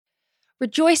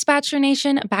Rejoice, Bachelor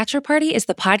Nation. Bachelor Party is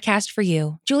the podcast for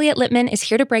you. Juliet Littman is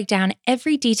here to break down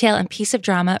every detail and piece of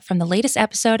drama from the latest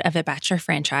episode of the Bachelor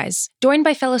franchise. Joined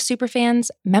by fellow superfans,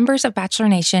 members of Bachelor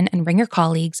Nation, and Ringer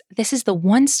colleagues, this is the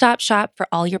one-stop shop for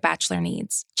all your Bachelor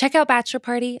needs. Check out Bachelor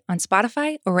Party on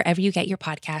Spotify or wherever you get your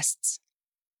podcasts.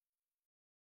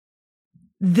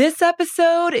 This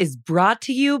episode is brought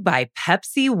to you by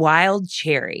Pepsi Wild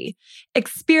Cherry.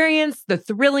 Experience the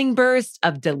thrilling burst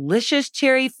of delicious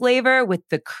cherry flavor with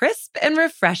the crisp and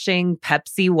refreshing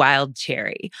Pepsi Wild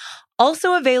Cherry.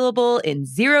 Also available in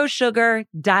zero sugar,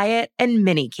 diet, and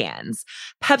mini cans.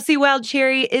 Pepsi Wild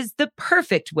Cherry is the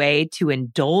perfect way to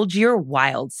indulge your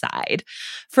wild side.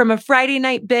 From a Friday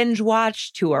night binge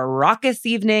watch to a raucous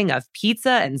evening of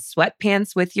pizza and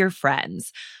sweatpants with your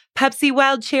friends, Pepsi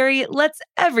Wild Cherry lets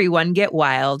everyone get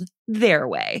wild their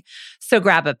way. So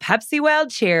grab a Pepsi Wild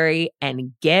Cherry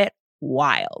and get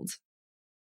wild.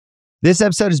 This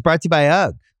episode is brought to you by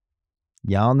UGG.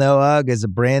 Y'all know UGG is a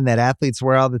brand that athletes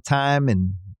wear all the time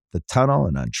in the tunnel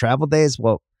and on travel days.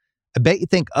 Well, I bet you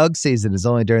think UGG season is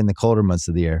only during the colder months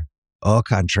of the year. Au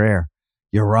contraire,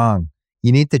 you're wrong.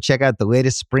 You need to check out the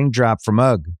latest spring drop from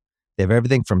UGG. They have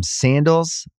everything from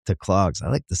sandals to clogs. I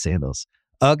like the sandals.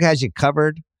 UGG has you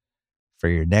covered for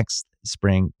your next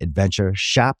spring adventure.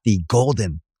 Shop the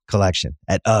Golden Collection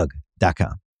at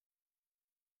UGG.com.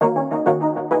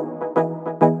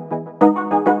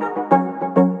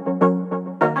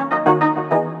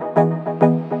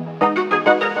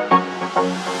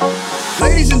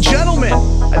 Ladies and gentlemen,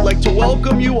 I'd like to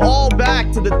welcome you all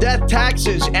back to the Death,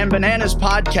 Taxes, and Bananas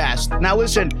podcast. Now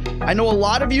listen, I know a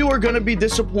lot of you are going to be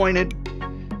disappointed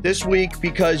this week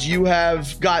because you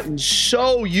have gotten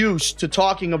so used to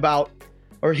talking about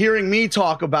or hearing me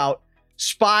talk about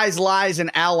spies, lies, and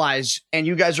allies, and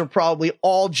you guys are probably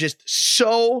all just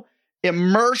so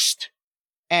immersed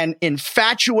and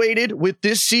infatuated with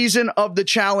this season of the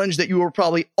challenge that you are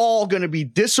probably all going to be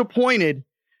disappointed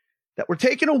that we're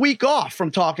taking a week off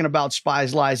from talking about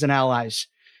spies, lies, and allies.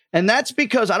 And that's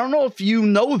because, I don't know if you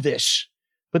know this,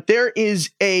 but there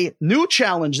is a new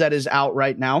challenge that is out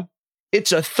right now.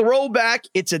 It's a throwback.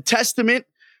 It's a testament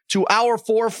to our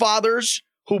forefathers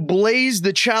who blazed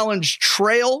the challenge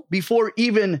trail before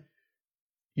even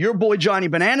your boy Johnny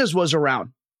Bananas was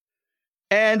around.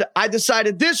 And I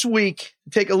decided this week to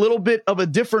take a little bit of a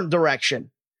different direction.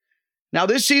 Now,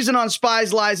 this season on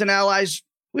Spies, Lies, and Allies,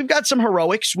 we've got some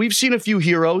heroics. We've seen a few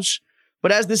heroes.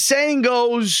 But as the saying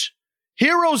goes,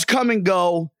 heroes come and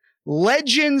go.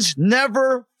 Legends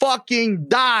never fucking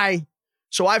die.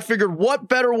 So I figured what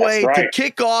better way to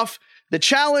kick off the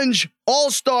Challenge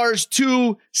All-Stars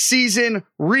 2 season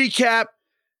recap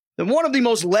than one of the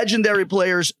most legendary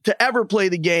players to ever play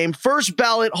the game, first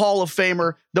ballot Hall of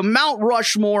Famer, the Mount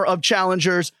Rushmore of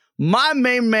challengers, my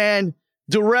main man,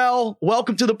 Darrell.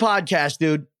 Welcome to the podcast,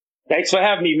 dude. Thanks for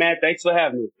having me, man. Thanks for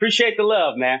having me. Appreciate the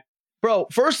love, man. Bro,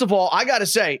 first of all, I got to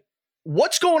say,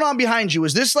 what's going on behind you?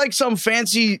 Is this like some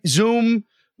fancy Zoom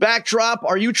backdrop?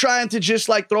 Are you trying to just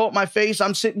like throw at my face?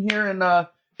 I'm sitting here in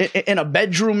a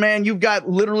bedroom, man. You've got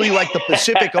literally like the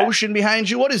Pacific Ocean behind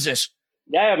you. What is this?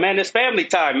 Yeah, man, it's family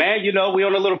time, man. You know, we're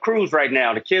on a little cruise right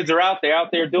now. The kids are out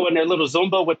there doing their little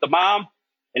Zumba with the mom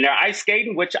and they're ice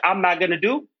skating, which I'm not going to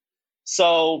do.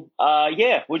 So,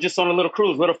 yeah, we're just on a little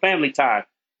cruise, little family time.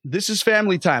 This is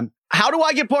family time. How do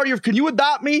I get part of your, can you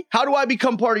adopt me? How do I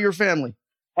become part of your family?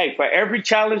 Hey, for every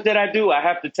challenge that I do, I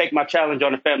have to take my challenge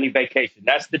on a family vacation.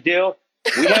 That's the deal.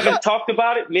 We haven't talked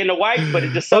about it, me and the wife, but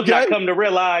it's just something I come to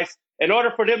realize. In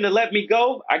order for them to let me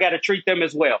go, I got to treat them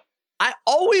as well. I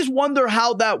always wonder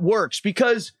how that works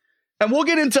because, and we'll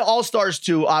get into All-Stars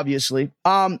 2, obviously.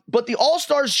 But the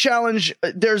All-Stars challenge,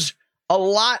 there's a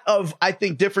lot of, I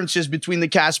think, differences between the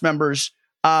cast members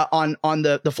on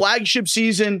the flagship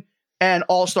season and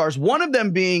All-Stars. One of them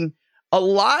being a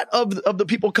lot of the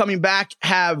people coming back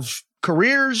have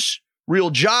careers,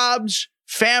 real jobs,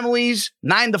 families,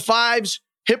 9-to-5s,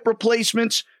 hip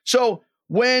replacements. So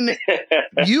when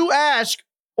you ask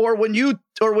or when you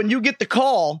get the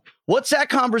call, what's that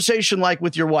conversation like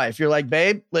with your wife? You're like,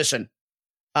 babe, listen,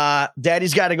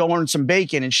 daddy's got to go earn some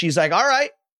bacon. And she's like, all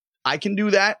right, I can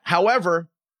do that. However,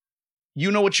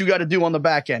 you know what you got to do on the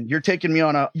back end. You're taking me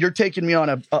on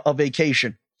a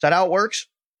vacation. Is that how it works?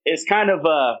 It's kind of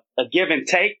a give and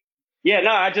take. Yeah,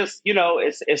 no, I just,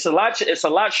 it's a lot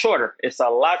shorter. It's a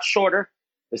lot shorter.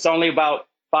 It's only about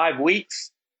 5 weeks.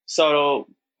 So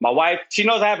my wife, she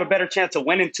knows I have a better chance of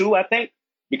winning too, I think,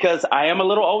 because I am a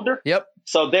little older. Yep.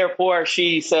 So therefore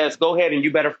she says, go ahead and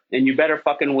you better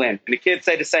fucking win. And the kids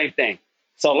say the same thing.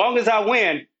 So long as I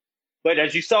win, but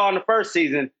as you saw in the first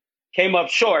season, came up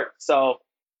short. So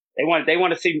They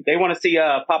want to see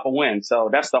Papa win. So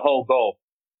that's the whole goal.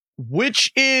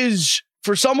 Which is,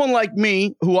 for someone like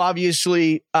me, who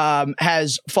obviously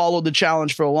has followed the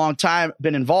challenge for a long time,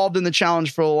 been involved in the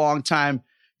challenge for a long time,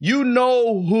 you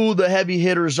know who the heavy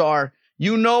hitters are.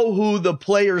 You know who the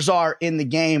players are in the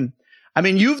game. I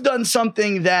mean, you've done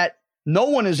something that no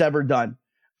one has ever done.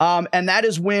 And that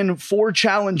is win 4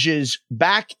 challenges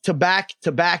back to back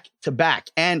to back to back.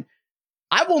 And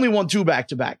I've only won 2 back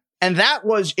to back. And that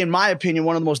was, in my opinion,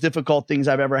 one of the most difficult things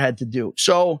I've ever had to do.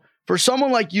 So for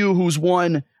someone like you who's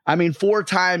won, 4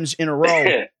 times in a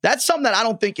row, that's something that I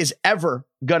don't think is ever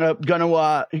gonna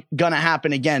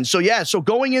happen again. So yeah, so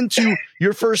going into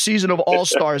your first season of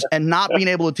All-Stars and not being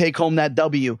able to take home that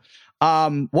W,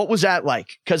 what was that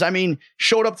like? Because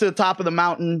showed up to the top of the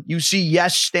mountain, you see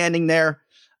Yes standing there.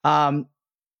 Probably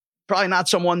not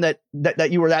someone that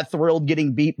you were that thrilled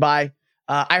getting beat by.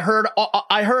 I heard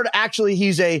actually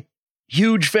he's a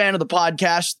huge fan of the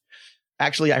podcast.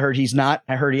 Actually, I heard he's not.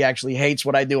 I heard he actually hates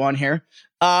what I do on here.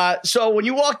 So when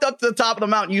you walked up to the top of the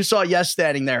mountain, you saw Yes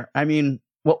standing there.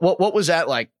 What was that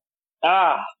like?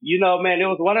 Man, it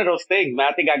was one of those things, man.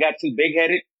 I think I got too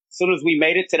big-headed. As soon as we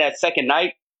made it to that second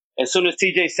night, as soon as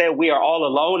TJ said we are all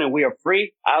alone and we are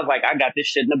free, I was like, I got this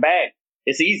shit in the bag.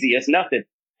 It's easy. It's nothing.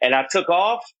 And I took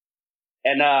off,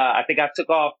 and I think I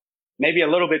took off maybe a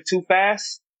little bit too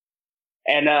fast.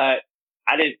 And I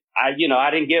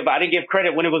didn't give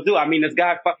credit when it was due. This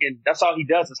guy that's all he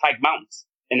does is hike mountains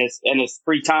in his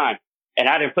free time. And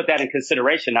I didn't put that in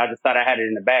consideration. I just thought I had it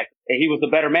in the bag. And he was the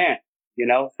better man.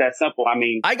 It's that simple.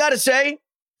 I got to say,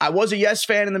 I was a Yes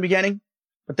fan in the beginning,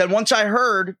 but then once I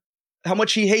heard how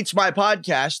much he hates my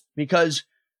podcast, because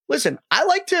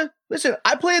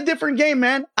I play a different game,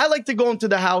 man. I like to go into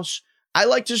the house. I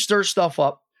like to stir stuff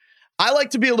up. I like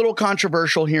to be a little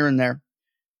controversial here and there.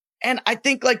 And I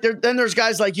think there's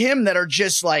guys like him that are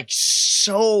just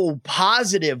so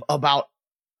positive about,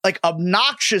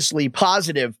 obnoxiously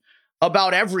positive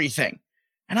about everything.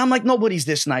 And I'm like, nobody's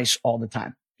this nice all the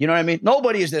time. You know what I mean?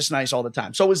 Nobody is this nice all the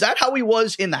time. So is that how he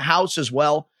was in the house as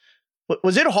well?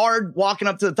 Was it hard walking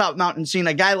up to the top mountain, seeing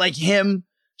a guy like him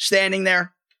standing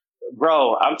there?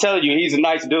 Bro, I'm telling you, he's a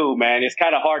nice dude, man. It's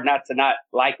kind of hard not to not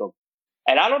like him.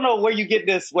 And I don't know where you get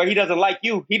this, where he doesn't like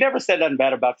you. He never said nothing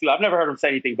bad about you. I've never heard him say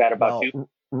anything bad about you.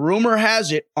 Rumor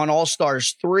has it on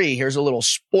All-Stars 3, here's a little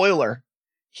spoiler.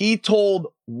 He told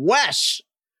Wes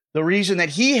the reason that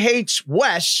he hates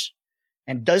Wes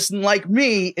and doesn't like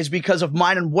me is because of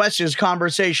mine and Wes's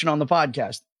conversation on the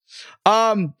podcast.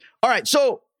 All right,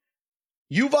 so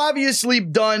you've obviously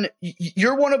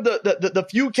you're one of the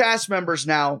few cast members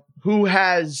now who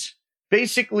has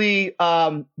basically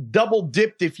double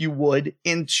dipped, if you would,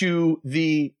 into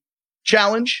the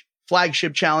challenge,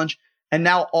 flagship challenge, and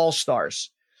now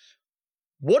All-Stars.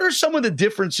 What are some of the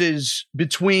differences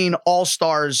between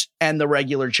All-Stars and the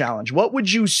regular challenge? What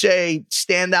would you say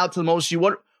stand out to the most of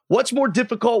you? What's more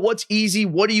difficult? What's easy?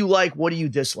 What do you like? What do you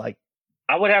dislike?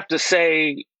 I would have to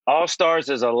say All-Stars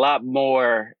is a lot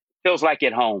more, feels like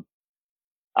at home.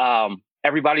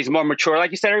 Everybody's more mature.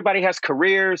 Like you said, everybody has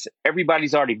careers.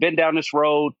 Everybody's already been down this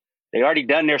road. They already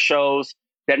done their shows.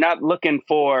 They're not looking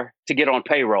to get on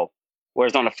payroll.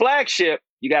 Whereas on the flagship,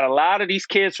 you got a lot of these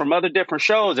kids from other different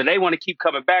shows and they want to keep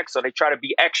coming back. So they try to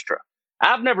be extra.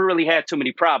 I've never really had too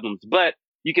many problems, but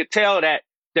you could tell that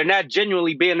they're not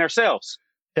genuinely being themselves.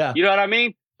 Yeah. You know what I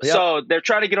mean? Yep. So they're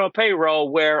trying to get on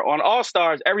payroll, where on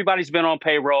All-Stars, everybody's been on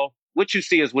payroll. What you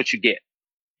see is what you get.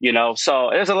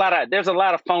 So there's a lot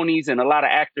of phonies and a lot of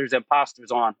actors, imposters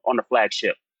on the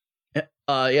flagship. Yeah.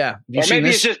 Or maybe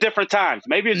it's just different times.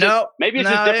 Maybe it's just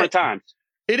different times.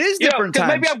 It is different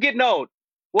times. Maybe I'm getting old.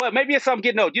 Well, maybe it's I'm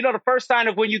getting old. The first sign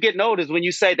of when you getting old is when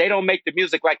you say they don't make the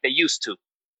music like they used to.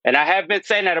 And I have been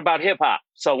saying that about hip hop.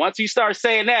 So once you start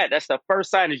saying that, that's the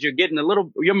first sign is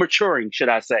you're maturing, should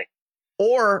I say.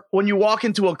 Or when you walk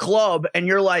into a club and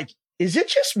you're like, is it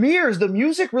just me or is the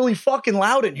music really fucking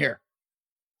loud in here?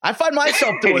 I find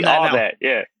myself doing that now. That,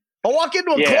 yeah. I'll walk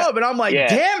into a club and I'm like,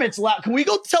 damn, it's loud. Can we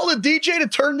go tell the DJ to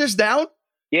turn this down?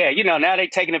 Yeah, now they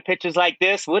taking the pictures like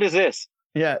this. What is this?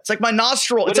 Yeah, it's like my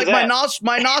nostril. It's like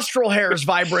my nostril hair is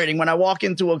vibrating when I walk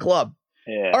into a club.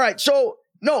 Yeah. All right, so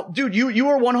no, dude, you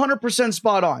are 100%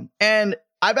 spot on. And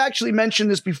I've actually mentioned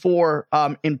this before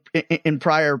in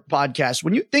prior podcasts.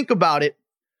 When you think about it,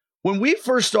 when we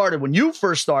first started, when you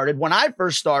first started, when I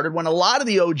first started, when a lot of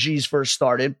the OGs first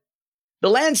started, the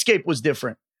landscape was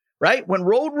different, right? When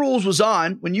Road Rules was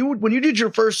on, when you did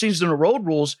your first season of Road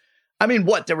Rules,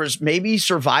 there was maybe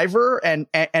Survivor and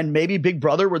maybe Big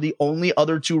Brother were the only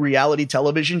other 2 reality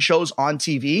television shows on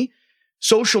TV.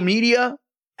 Social media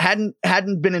hadn't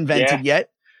been invented yet.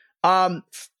 And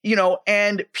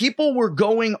people were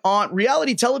going on,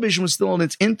 reality television was still in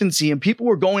its infancy, and people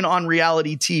were going on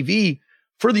reality TV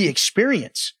for the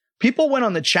experience. People went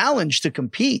on the challenge to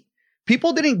compete.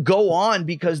 People didn't go on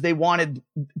because they wanted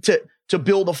to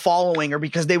build a following, or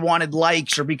because they wanted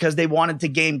likes, or because they wanted to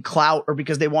gain clout, or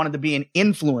because they wanted to be an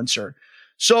influencer.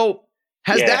 So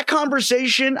has that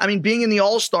conversation, I mean, being in the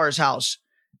All-Stars house,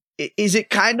 is it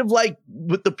kind of like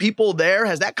with the people there,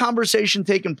 has that conversation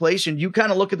taken place, and you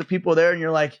kind of look at the people there and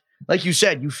you're like you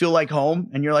said, you feel like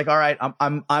home, and you're like, all right,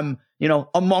 I'm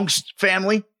amongst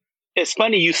family? It's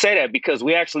funny you say that, because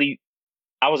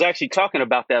I was actually talking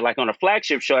about that, like on a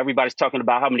flagship show. Everybody's talking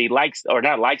about how many likes, or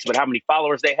not likes, but how many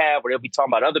followers they have, or they'll be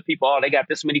talking about other people. Oh, they got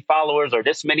this many followers or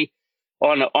this many.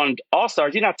 On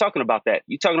All-Stars, you're not talking about that.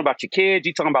 You're talking about your kids.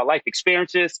 You're talking about life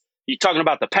experiences. You're talking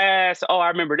about the past. Oh, I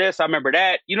remember this. I remember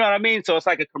that. You know what I mean? So it's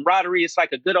like a camaraderie. It's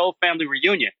like a good old family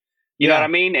reunion. You know what I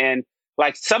mean? And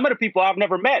like some of the people I've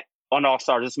never met on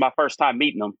All-Stars, this is my first time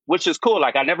meeting them, which is cool.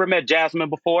 Like I never met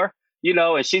Jasmine before,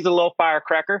 and she's a little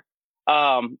firecracker.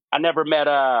 I met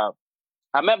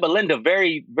Belinda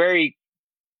very, very,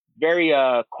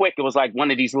 very quick. It was like one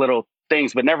of these little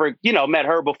things, but never, met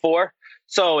her before.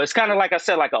 So it's kind of like I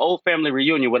said, like an old family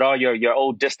reunion with all your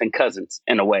old distant cousins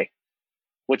in a way,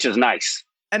 which is nice.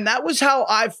 And that was how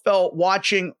I felt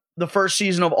watching the first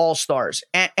season of All-Stars.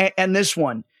 And this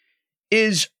one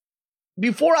is,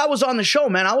 before I was on the show,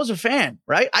 man, I was a fan,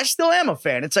 right? I still am a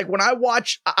fan. It's like when I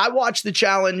watch the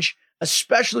challenge,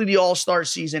 especially the All-Star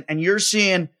season, and you're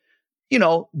seeing,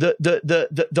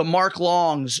 the Mark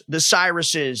Longs, the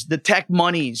Cyruses, the Tech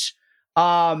Moneys,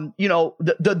 the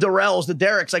Darrells, the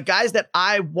Derricks, like guys that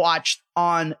I watched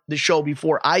on the show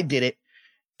before I did it.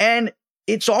 And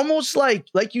it's almost like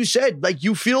you said, like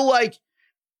you feel like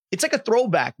it's like a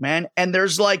throwback, man. And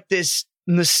there's like this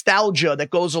nostalgia that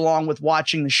goes along with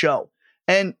watching the show.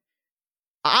 And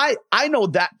I know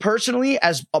that personally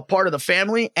as a part of the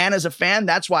family and as a fan,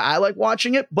 that's why I like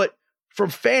watching it. But for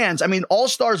fans, I mean,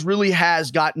 All-Stars really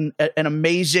has gotten an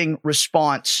amazing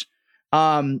response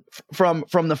from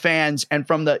the fans and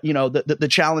from the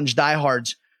challenge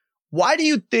diehards. Why do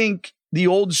you think the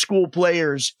old school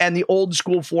players and the old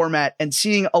school format, and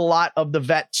seeing a lot of the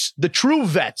vets, the true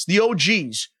vets, the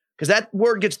OGs, because that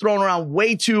word gets thrown around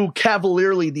way too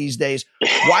cavalierly these days,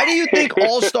 why do you think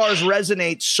All-Stars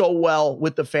resonate so well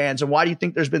with the fans, and why do you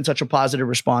think there's been such a positive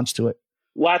response to it?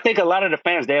 Well, I think a lot of the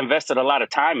fans, they invested a lot of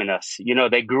time in us.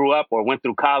 They grew up or went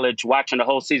through college watching the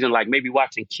whole season, like maybe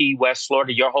watching Key West,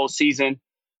 Florida, your whole season,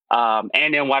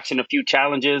 and then watching a few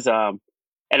challenges. And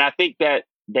I think that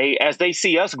as they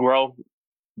see us grow,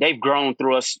 they've grown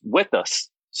through us with us.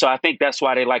 So I think that's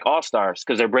why they like All-Stars,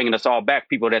 because they're bringing us all back,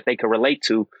 people that they can relate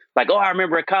to. Like, oh, I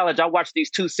remember at college, I watched these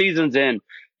 2 seasons, and,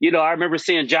 I remember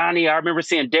seeing Johnny, I remember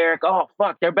seeing Derek. Oh,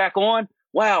 fuck, they're back on?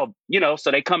 Wow.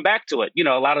 So they come back to it. A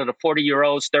lot of the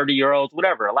 40-year-olds, 30-year-olds,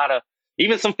 whatever, a lot of,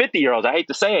 even some 50-year-olds, I hate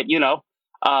to say it,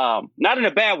 not in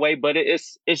a bad way, but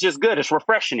it's just good. It's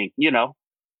refreshing,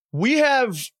 We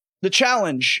have the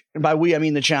challenge, and by we, I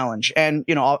mean the challenge, and,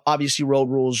 obviously Road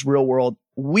Rules, Real World.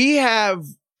 We have,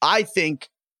 I think,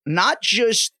 not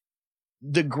just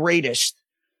the greatest,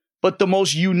 but the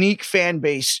most unique fan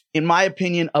base, in my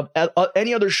opinion, of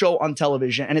any other show on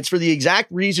television. And it's for the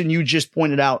exact reason you just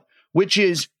pointed out, which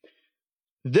is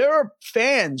there are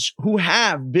fans who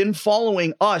have been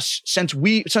following us since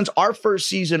our first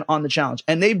season on the challenge,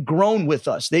 and they've grown with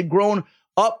us. They've grown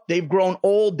up, they've grown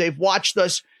old, they've watched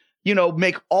us,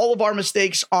 make all of our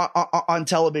mistakes on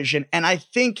television. And I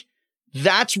think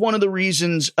that's one of the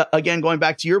reasons, again, going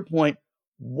back to your point,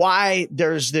 why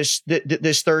there's this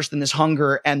thirst and this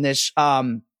hunger and this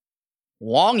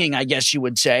longing, I guess you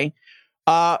would say,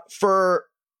 for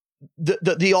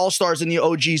the All-Stars and the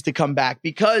OGs to come back,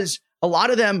 because a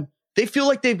lot of them, they feel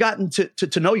like they've gotten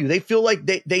to know you. They feel like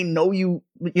they know you,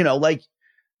 like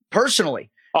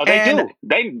personally. Oh, do.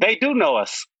 They do know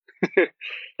us.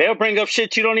 They'll bring up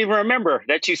shit you don't even remember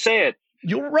that you said.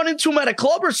 You'll run into them at a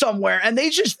club or somewhere, and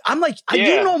I'm like,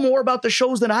 you know more about the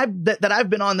shows that I've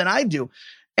been on than I do.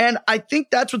 And I think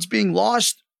that's what's being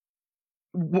lost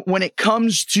when it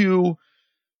comes to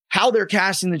how they're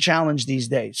casting the challenge these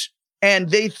days. And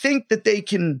they think that they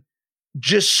can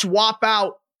just swap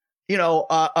out,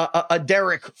 a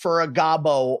Derek for a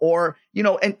Gabo, or,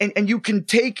 and you can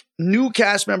take new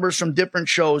cast members from different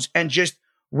shows and just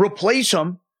replace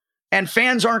them, and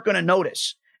fans aren't going to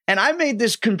notice. And I made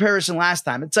this comparison last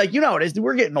time. It's like, it is,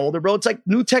 we're getting older, bro. It's like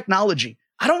new technology.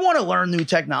 I don't want to learn new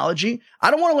technology.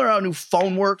 I don't want to learn how a new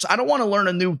phone works. I don't want to learn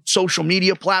a new social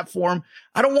media platform.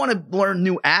 I don't want to learn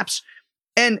new apps.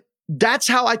 And that's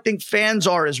how I think fans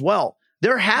are as well.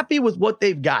 They're happy with what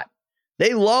they've got.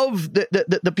 They love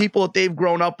the people that they've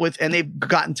grown up with and they've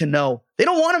gotten to know. They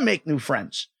don't want to make new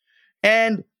friends.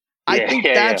 And I think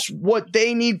that's what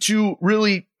they need to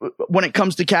really, when it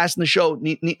comes to casting the show,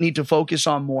 need to focus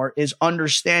on more, is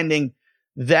understanding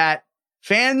that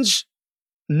fans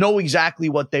know exactly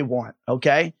what they want,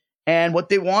 okay? And what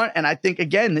they want, and I think,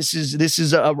 again, this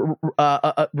is a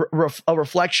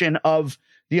reflection of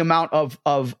the amount of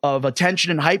attention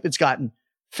and hype it's gotten.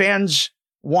 Fans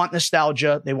want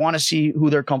nostalgia. They want to see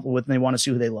who they're comfortable with, and they want to see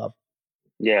who they love.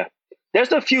 Yeah.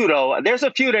 There's a few, though. There's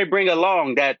a few they bring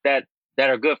along that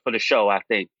are good for the show, I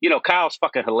think. You know, Kyle's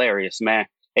fucking hilarious, man.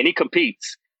 And he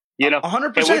competes, you know.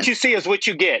 100%. And what you see is what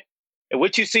you get. And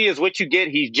what you see is what you get.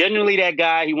 He's genuinely that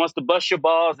guy. He wants to bust your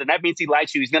balls, and that means he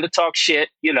likes you. He's going to talk shit,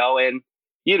 you know, and,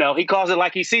 you know, he calls it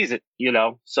like he sees it, you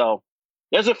know. So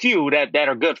there's a few that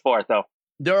are good for it, though.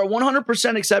 There are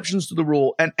 100% exceptions to the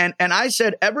rule. And I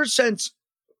said ever since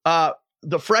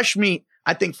the Fresh Meat,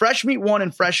 I think Fresh Meat 1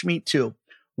 and Fresh Meat 2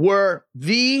 were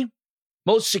the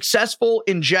most successful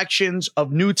injections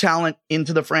of new talent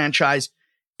into the franchise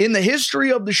in the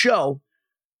history of the show.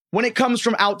 When it comes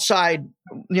from outside,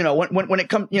 you know, when it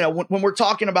comes, you know, when we're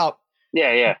talking about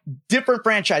different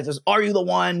franchises, Are You the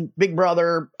One, Big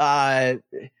Brother,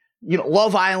 you know,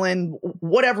 Love Island,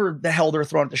 whatever the hell they're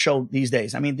throwing at the show these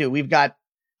days. I mean, dude, we've got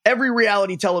every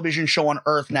reality television show on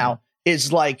earth now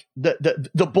is like the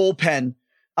bullpen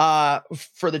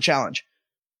for the challenge.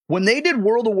 When they did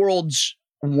World of Worlds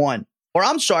 1, or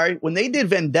I'm sorry, when they did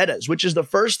Vendettas, which is the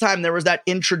first time there was that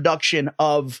introduction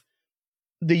of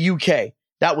the UK.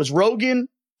 That was Rogan,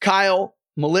 Kyle,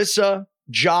 Melissa,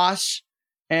 Joss,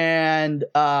 and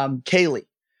Kaylee.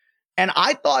 And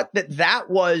I thought that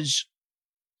was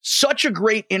such a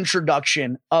great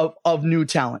introduction of new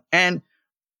talent. And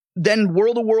then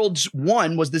World of Worlds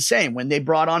 1 was the same when they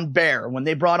brought on Bear, when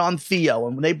they brought on Theo,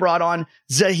 and when they brought on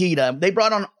Zahida. They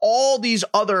brought on all these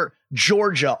other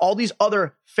Georgia, all these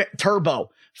other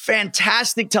Turbo,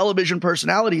 fantastic television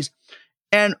personalities.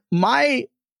 And my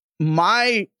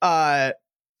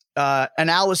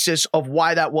analysis of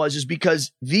why that was is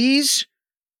because these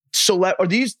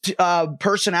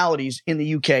personalities in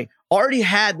the UK already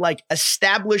had like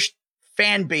established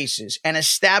fan bases and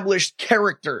established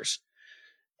characters.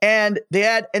 And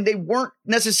they weren't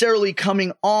necessarily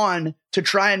coming on to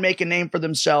try and make a name for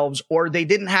themselves, or they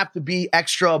didn't have to be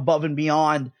extra above and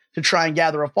beyond to try and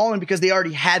gather a following because they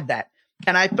already had that.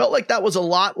 And I felt like that was a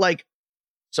lot like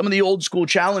some of the old school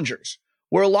challengers,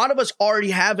 where a lot of us already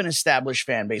have an established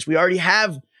fan base. We already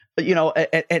have, you know,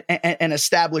 an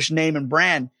established name and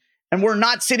brand. And we're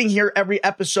not sitting here every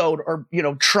episode or, you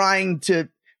know, trying to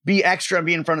be extra and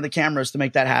be in front of the cameras to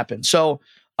make that happen. So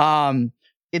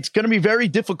it's going to be very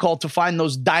difficult to find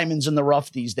those diamonds in the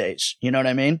rough these days. You know what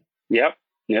I mean? Yep.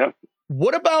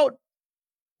 What about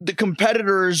the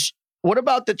competitors? What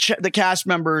about the cast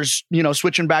members, you know,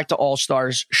 switching back to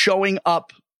All-Stars, showing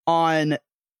up on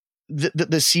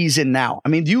the season now? I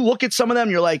mean, do you look at some of them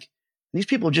and you're like, these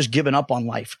people have just given up on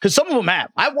life? Because some of them have.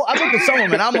 I look at some of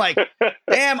them and I'm like,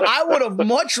 damn, I would have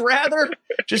much rather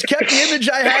just kept the image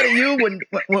I had of you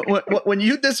when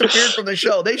you disappeared from the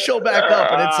show. They show back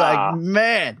up and it's like,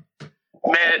 man.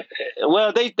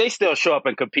 Well, they still show up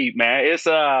and compete, man. It's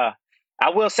I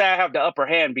will say I have the upper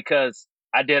hand because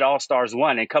I did All-Stars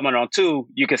 1, and coming on 2,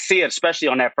 you can see it, especially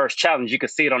on that first challenge. You can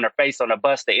see it on their face, on the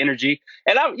bus, the energy.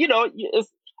 And I'm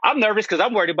nervous because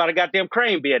I'm worried about a goddamn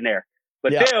crane being there.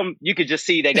 But them, you could just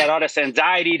see they got all this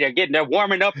anxiety. They're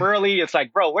warming up early. It's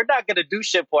like, bro, we're not going to do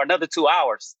shit for another 2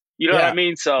 hours. You know what I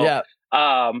mean? So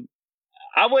I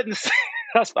wouldn't say,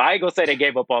 I ain't going to say they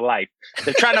gave up on life.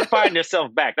 They're trying to find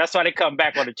themselves back. That's why they come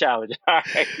back on the challenge. All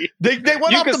right. They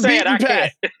went off the beaten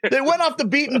path. They went off the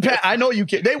beaten path. I know you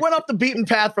can. They went off the beaten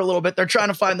path for a little bit. They're trying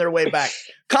to find their way back.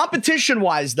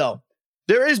 Competition-wise, though,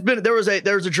 there was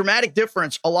a dramatic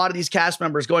difference. A lot of these cast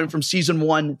members going from season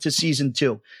 1 to season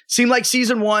 2 seemed like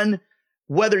season 1,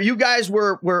 whether you guys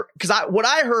were because what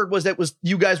I heard was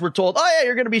you guys were told, oh yeah,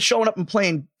 you're going to be showing up and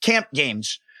playing camp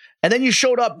games, and then you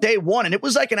showed up day 1, and it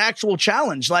was like an actual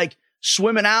challenge, like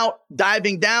swimming out,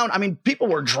 diving down. I mean, people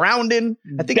were drowning.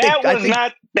 I think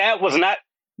that was not,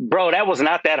 bro. That was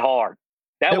not that hard.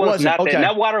 That was not that.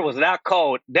 That water was not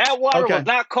cold. That water was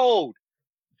not cold.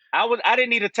 I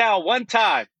didn't need a towel one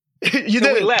time. You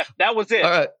did. We left. That was it.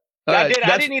 All right. I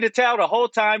didn't need a towel the whole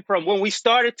time from when we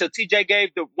started till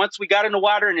TJ once we got in the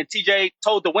water and then TJ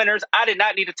told the winners. I did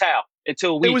not need a towel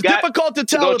until we. It was difficult to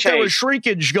tell if there was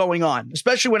shrinkage going on,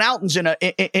 especially when Alton's in a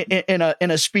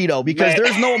Speedo, because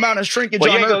there's no amount of shrinkage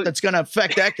on Earth that's going to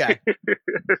affect that guy.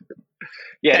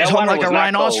 Yeah, that water like was a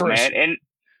rhinoceros, cold, man.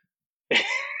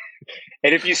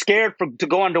 And if you're scared to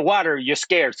go underwater, you're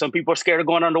scared. Some people are scared of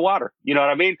going underwater. You know what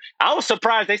I mean? I was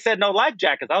surprised they said no life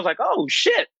jackets. I was like, oh,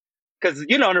 shit. Because,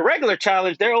 in the regular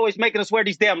challenge, they're always making us wear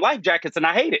these damn life jackets, and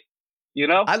I hate it.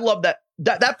 I love that.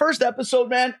 That first episode,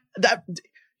 man,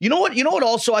 you know what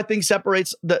also I think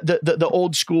separates the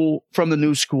old school from the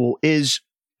new school is,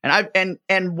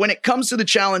 and when it comes to the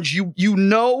challenge, you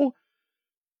know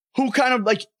who kind of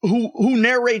like who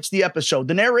narrates the episode.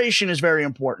 The narration is very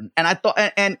important. And I thought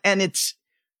and it's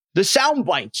the sound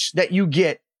bites that you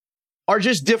get are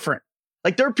just different.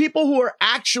 Like there are people who are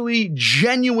actually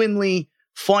genuinely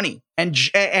funny and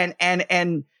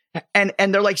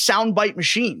they're like soundbite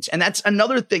machines. And that's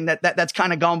another thing that's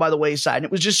kind of gone by the wayside. And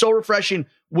it was just so refreshing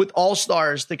with All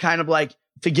Stars to kind of like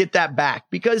to get that back.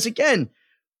 Because again,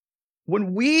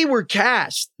 when we were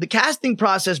cast, the casting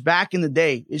process back in the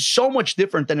day is so much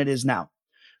different than it is now.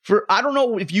 I don't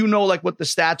know if you know like what the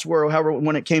stats were or however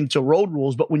when it came to Road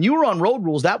Rules, but when you were on Road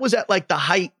Rules, that was at like the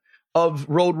height of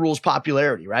Road Rules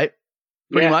popularity, right?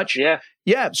 Pretty much. Yeah.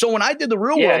 Yeah. So when I did the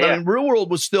Real World, I mean, Real World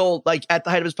was still like at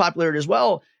the height of its popularity as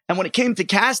well. And when it came to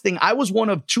casting, I was one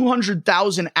of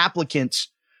 200,000 applicants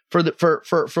for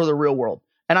the Real World.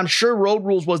 And I'm sure Road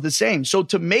Rules was the same. So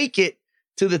to make it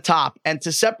to the top and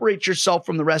to separate yourself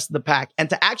from the rest of the pack and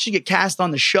to actually get cast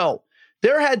on the show,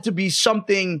 there had to be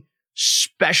something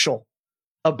special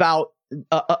about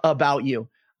you.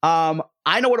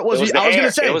 I know what it was. I was going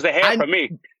to say it was the hair for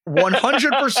me.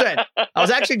 100%. I was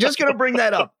actually just going to bring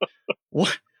that up.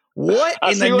 What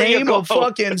in the name of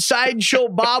fucking Sideshow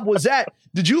Bob was that?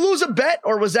 Did you lose a bet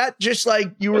or was that just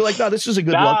like you were like, no, this is a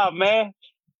good one? Nah, man.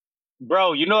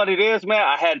 Bro, you know what it is,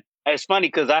 man? It's funny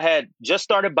because I had just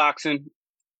started boxing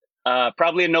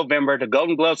probably in November. The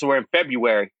Golden Gloves were in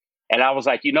February. And I was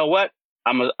like, you know what?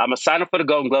 I'm a sign up for the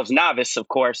Golden Gloves, novice, of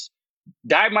course.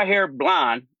 Dyed my hair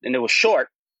blonde and it was short.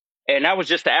 And that was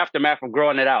just the aftermath of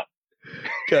growing it out.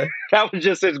 Okay. That was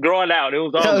just growing out. It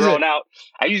was all grown out.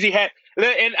 I usually had,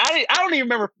 and I don't even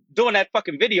remember doing that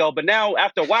fucking video, but now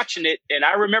after watching it, and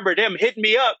I remember them hitting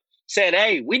me up saying,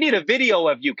 hey, we need a video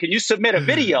of you. Can you submit a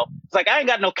video? It's like, I ain't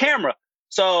got no camera.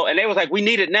 So, and they was like, we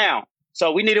need it now.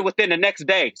 So we need it within the next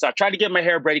day. So I tried to get my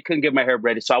hair braided, couldn't get my hair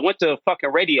braided. So I went to a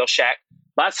fucking Radio Shack,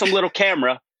 bought some little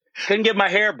camera, couldn't get my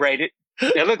hair braided.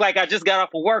 It looked like I just got off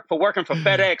of work for working for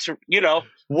FedEx,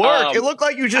 Work. It looked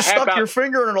like you just stuck your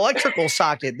finger in an electrical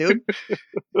socket, dude.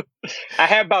 I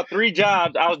had about 3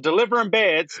 jobs. I was delivering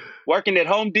beds, working at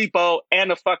Home Depot,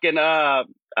 and a fucking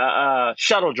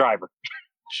shuttle driver.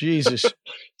 Jesus.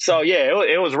 So, yeah,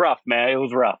 it was rough, man. It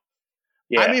was rough.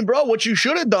 Yeah. I mean, bro, what you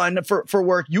should have done for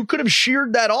work, you could have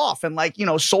sheared that off and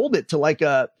sold it to like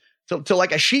a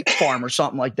sheep farm or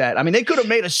something like that. I mean, they could have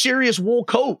made a serious wool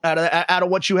coat out of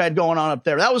what you had going on up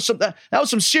there. That was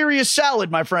some serious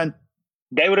salad, my friend.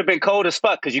 They would have been cold as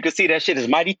fuck because you could see that shit is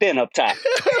mighty thin up top.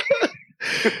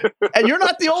 And you're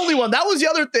not the only one. That was the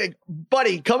other thing,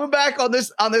 buddy. Coming back on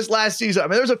this last season, I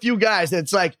mean, there's a few guys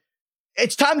that's like,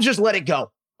 it's time to just let it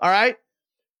go. All right,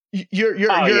 your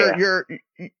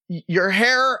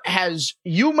hair has,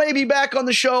 you may be back on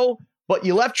the show, but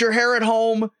you left your hair at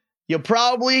home. You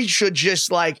probably should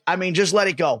just let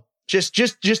it go. Just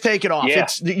take it off. Yeah.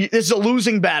 It's a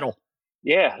losing battle.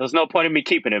 Yeah, there's no point in me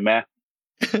keeping it, man.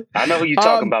 I know who you're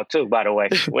talking about too, by the way.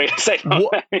 Wait a second.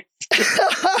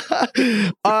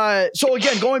 So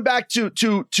again, going back to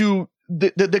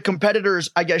the competitors,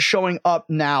 I guess, showing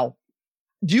up now.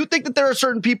 Do you think that there are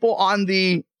certain people on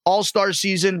the All-Star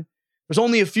season? There's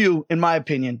only a few, in my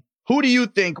opinion. Who do you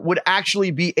think would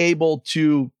actually be able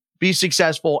to be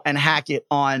successful and hack it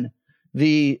on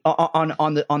the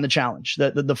challenge,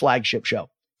 the flagship show?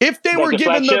 If they were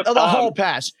given the hall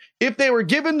pass, if they were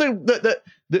given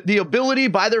the ability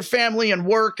by their family and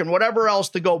work and whatever else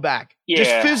to go back,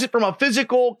 just from a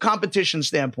physical competition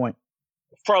standpoint.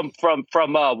 From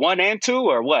 1 and 2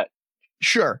 or what?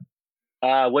 Sure.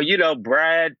 Well,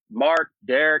 Brad, Mark,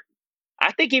 Derek.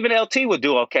 I think even LT would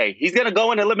do okay. He's gonna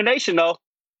go in elimination though.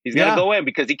 He's gonna go in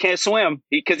because he can't swim.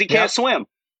 He can't swim.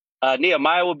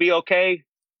 Nehemiah will be okay,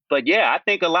 but yeah, I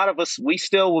think a lot of us we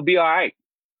still will be all right.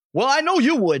 Well, I know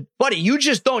you would, buddy. You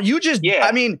just don't.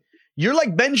 I mean, you're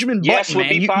like Benjamin Button, Yes would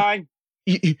be fine.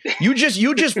 You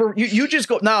just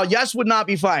go. No, Yes would not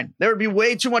be fine. There would be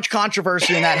way too much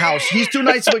controversy in that house. He's too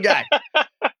nice of a guy.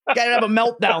 Gotta have a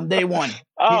meltdown day one.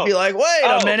 He'd be like, wait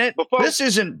a minute. This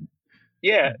isn't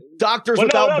Doctors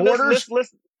Without Borders.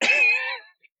 Listen.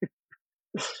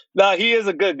 No, he is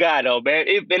a good guy though, man.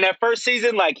 In that first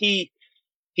season, like he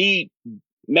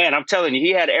man, I'm telling you, he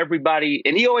had everybody,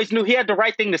 and he always knew he had the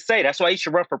right thing to say. That's why he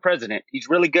should run for president. He's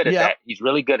really good at that. He's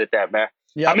really good at that, man.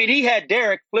 Yep. I mean, he had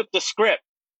Derek flip the script.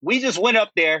 We just went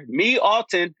up there, me,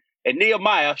 Alton, and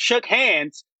Nehemiah shook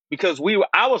hands because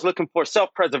I was looking for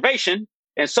self-preservation,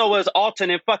 and so was Alton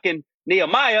and fucking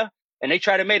Nehemiah. And they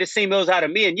tried to make it seem it was out of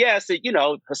me. And yes,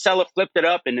 Husella flipped it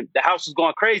up and the house was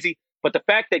going crazy. But the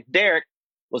fact that Derek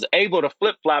was able to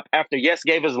flip-flop after Yes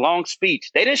gave his long speech,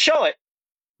 they didn't show it,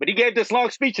 but he gave this long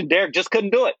speech and Derek just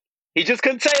couldn't do it. He just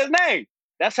couldn't say his name.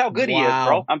 That's how good he is,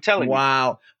 bro. I'm telling you.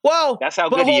 Wow. Well, that's how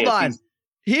good he is. Hold on.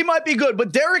 He might be good,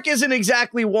 but Derek isn't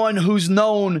exactly one who's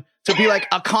known to be like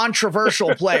a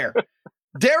controversial player.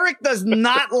 Derek does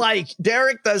not like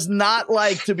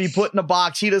to be put in a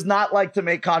box. He does not like to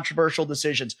make controversial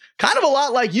decisions. Kind of a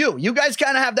lot like you. You guys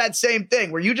kind of have that same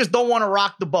thing where you just don't want to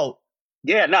rock the boat.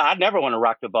 Yeah, no, I never want to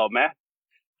rock the boat, man.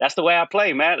 That's the way I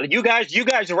play, man. You guys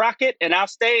rock it and I'll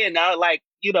stay and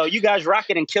you guys rock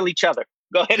it and kill each other.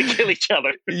 Go ahead and kill each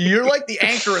other. You're like the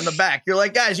anchor in the back. You're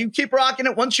like, guys, you keep rocking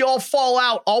it. Once you all fall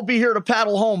out, I'll be here to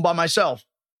paddle home by myself.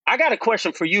 I got a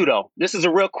question for you, though. This is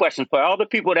a real question for all the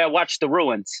people that watch The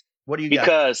Ruins. What do you got?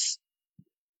 Because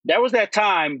there was that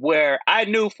time where I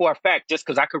knew for a fact, just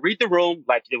because I could read the room,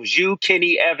 like it was you,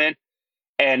 Kenny, Evan,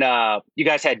 and you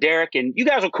guys had Derek, and you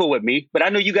guys were cool with me, but I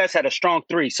knew you guys had a strong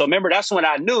three. So remember, that's when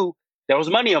I knew there was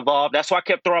money involved. That's why I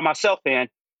kept throwing myself in,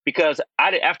 because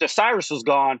after Cyrus was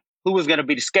gone, who was going to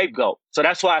be the scapegoat? So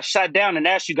that's why I sat down and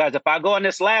asked you guys, if I go in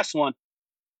this last one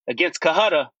against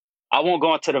Kahutta, I won't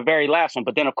go into the very last one.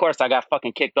 But then, of course, I got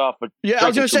fucking kicked off. I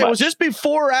was going to say, was this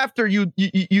before or after you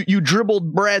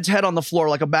dribbled Brad's head on the floor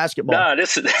like a basketball? No,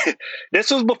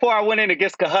 this was before I went in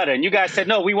against Kahutta. And you guys said,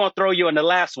 no, we won't throw you in the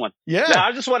last one. Yeah. Now,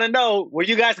 I just want to know, were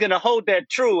you guys going to hold that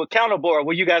true accountable, or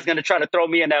were you guys going to try to throw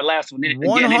me in that last one?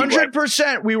 100%.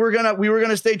 Anyway? We were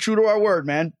gonna stay true to our word,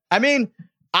 man. I mean,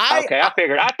 I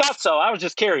figured. I thought so. I was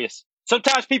just curious.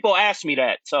 Sometimes people ask me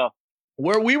that. So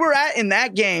where we were at in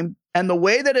that game and the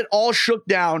way that it all shook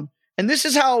down, and this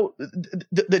is how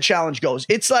the challenge goes.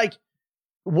 It's like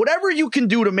whatever you can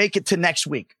do to make it to next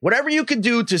week, whatever you can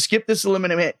do to skip this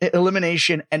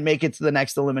elimination and make it to the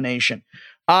next elimination.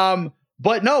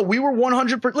 But no, we were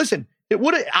 100%. Listen,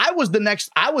 I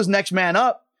was next man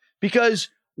up, because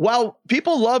while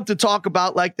people love to talk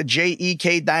about like the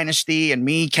JEK dynasty and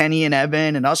me, Kenny, and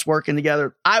Evan and us working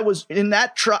together, I was in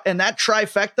that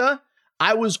trifecta.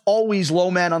 I was always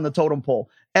low man on the totem pole.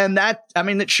 And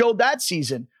it showed that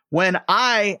season when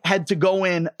I had to go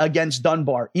in against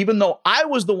Dunbar, even though I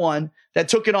was the one that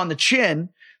took it on the chin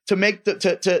to make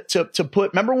to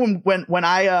put. Remember when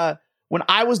I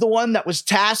was the one that was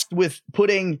tasked with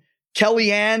putting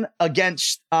Kellyanne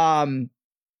against Evelyn.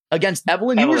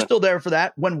 You were still there for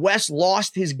that when Wes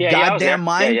lost his goddamn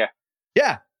mind.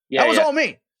 Yeah, that was all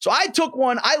me. So I took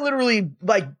one. I literally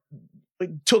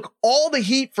took all the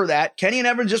heat for that. Kenny and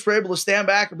Evan just were able to stand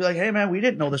back and be like, hey, man, we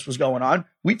didn't know this was going on.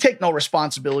 We take no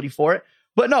responsibility for it.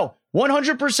 But no,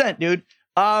 100%, dude.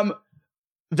 That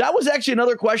was actually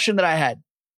another question that I had.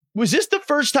 Was this the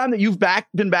first time that you've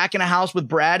been back in a house with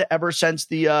Brad ever since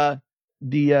that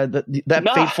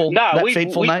fateful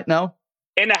night? No?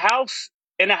 In the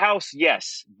house,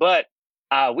 yes. But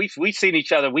we've seen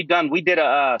each other. We did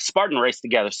a Spartan race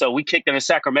together. So we kicked in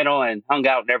Sacramento and hung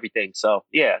out and everything. So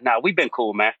yeah, we've been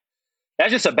cool, man.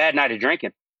 That's just a bad night of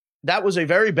drinking. That was a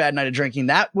very bad night of drinking.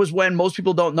 That was when, most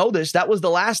people don't know this, that was the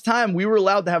last time we were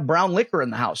allowed to have brown liquor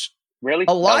in the house. Really?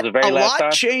 A lot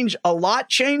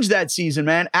changed that season,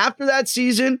 man. After that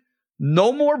season,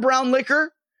 no more brown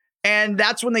liquor. And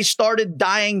that's when they started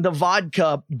dyeing the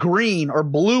vodka green or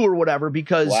blue or whatever,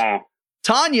 because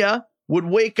Tanya would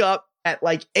wake up at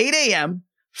like 8 a.m.,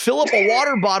 fill up a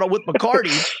water bottle with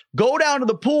Bacardi, go down to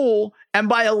the pool, and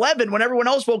by 11, when everyone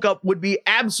else woke up, would be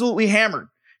absolutely hammered.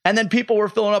 And then people were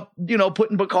filling up,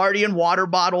 putting Bacardi in water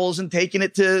bottles and taking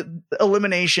it to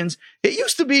eliminations. It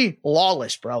used to be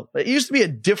lawless, bro. It used to be a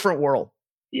different world.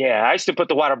 Yeah, I used to put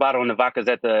the water bottle in the vodkas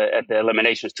at the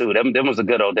eliminations too. Them was the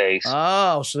good old days.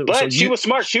 Oh, but she was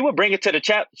smart. She would bring it to the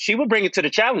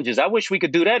challenges. I wish we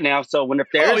could do that now. So if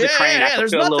there is a train, I can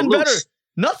feel a little loose.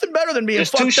 Nothing better than being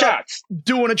just fucked 2 shots up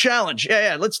doing a challenge.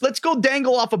 Yeah. Let's go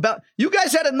dangle off about. You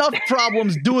guys had enough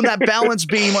problems doing that balance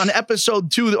beam on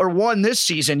episode 2 or 1 this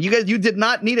season. You did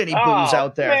not need any booze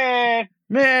out there.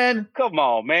 Man, come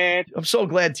on, man. I'm so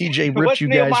glad TJ ripped you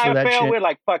guys for that shit. We're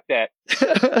like, fuck that.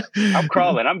 I'm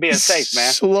crawling. I'm being safe,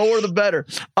 man. Slower the better.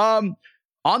 On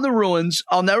the Ruins,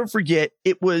 I'll never forget.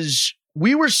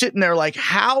 We were sitting there like,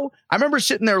 I remember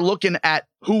sitting there looking at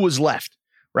who was left,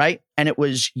 right? And it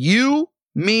was you,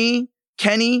 me,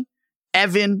 Kenny,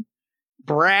 Evan,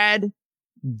 Brad,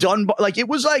 Dunbar. It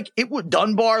was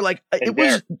Dunbar. It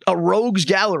was a rogues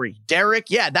gallery. Derek.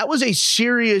 Yeah, that was a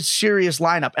serious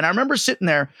lineup. And I remember sitting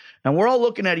there and we're all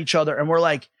looking at each other and we're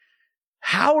like,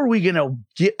 how are we going to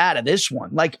get out of this one?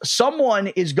 Like, someone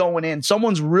is going in.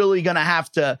 Someone's really going to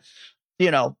have to,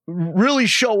 really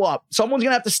show up. Someone's going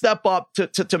to have to step up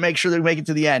to make sure they make it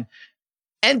to the end.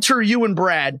 Enter you and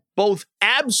Brad, both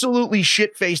absolutely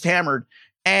shit-faced hammered.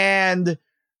 And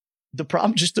the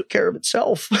problem just took care of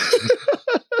itself.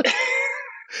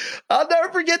 I'll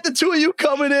never forget the two of you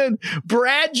coming in.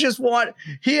 Brad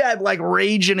he had like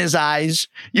rage in his eyes.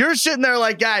 You're sitting there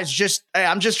like, guys, hey,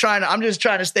 I'm just trying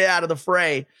to stay out of the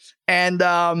fray. And,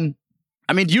 do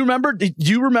you remember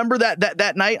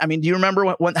that night? I mean, do you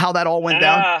remember how that all went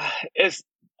down?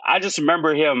 I just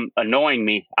remember him annoying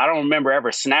me. I don't remember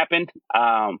ever snapping.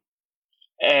 And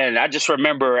I just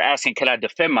remember asking, can I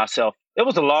defend myself? It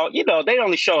was a long, they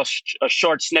only show a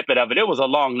short snippet of it. It was a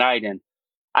long night. And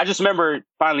I just remember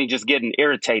finally just getting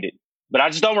irritated, but I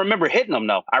just don't remember hitting him.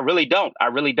 though. I really don't. I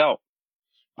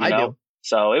do.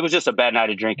 So it was just a bad night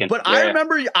of drinking. But yeah.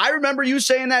 I remember you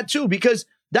saying that too, because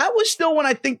that was still when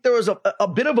I think there was a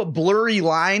bit of a blurry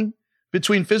line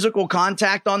between physical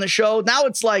contact on the show. Now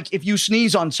it's like, if you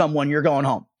sneeze on someone, you're going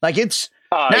home. Like it's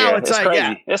like, crazy.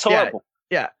 Yeah, it's horrible.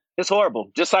 Yeah. It's horrible.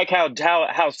 Just like how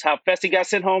Fessy got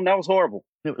sent home. That was horrible.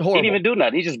 He didn't even do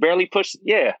nothing. He just barely pushed.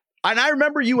 Yeah. And I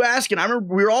remember you asking,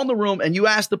 we were all in the room and you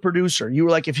asked the producer, you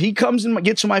were like, if he comes and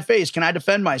gets in my face, can I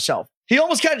defend myself? She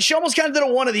almost kind of did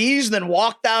one of these and then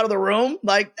walked out of the room.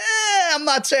 Like, I'm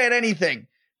not saying anything.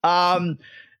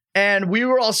 And we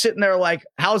were all sitting there like,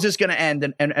 how's this going to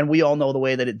end? And we all know the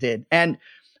way that it did. And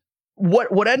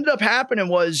what ended up happening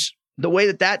was the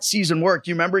way that season worked.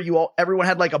 You remember everyone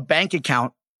had like a bank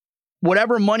account.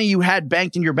 Whatever money you had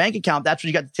banked in your bank account, that's what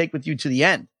you got to take with you to the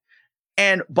end.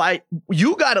 And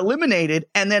you got eliminated,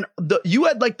 and then you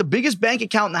had like the biggest bank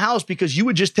account in the house because you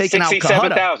had just taken out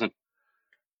 67,000.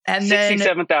 And then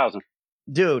 67,000.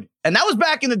 Dude, and that was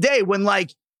back in the day when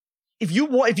like if you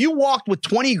walked with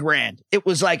 20 grand, it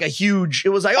was like it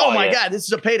was like, oh my God, this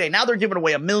is a payday. Now they're giving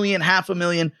away $1 million,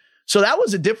 $500,000. So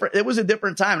it was a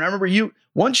different time. And I remember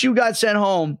once you got sent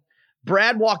home,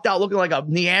 Brad walked out looking like a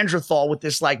Neanderthal with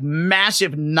this like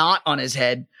massive knot on his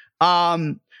head.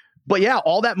 But yeah,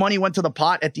 all that money went to the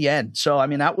pot at the end. So I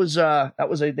mean, that was a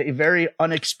very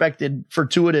unexpected,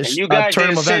 fortuitous and you guys turn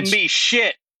of didn't events. send me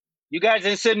shit. You guys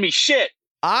didn't send me shit.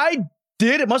 I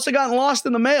did. It must have gotten lost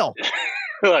in the mail.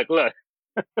 Look.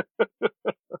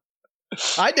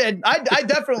 I did. I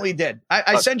definitely did.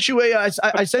 I sent you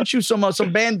I sent you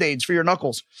some Band-Aids for your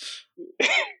knuckles.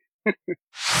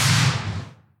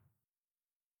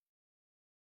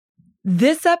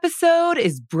 This episode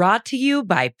is brought to you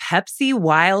by Pepsi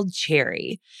Wild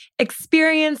Cherry.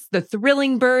 Experience the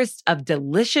thrilling burst of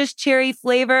delicious cherry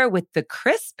flavor with the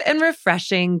crisp and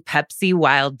refreshing Pepsi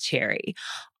Wild Cherry.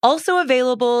 Also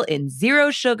available in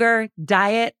zero sugar,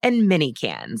 diet, and mini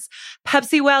cans.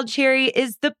 Pepsi Wild Cherry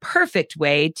is the perfect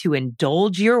way to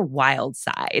indulge your wild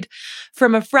side.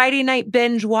 From a Friday night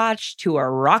binge watch to a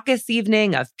raucous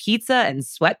evening of pizza and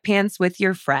sweatpants with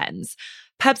your friends,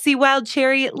 Pepsi Wild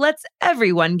Cherry lets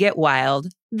everyone get wild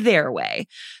their way.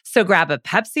 So grab a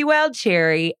Pepsi Wild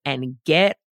Cherry and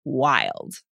get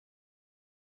wild.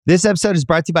 This episode is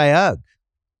brought to you by UGG.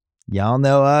 Y'all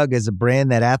know UGG is a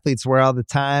brand that athletes wear all the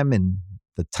time in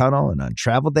the tunnel and on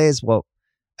travel days. Well,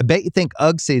 I bet you think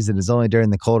UGG season is only during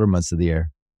the colder months of the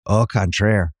year. Au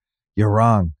contraire, you're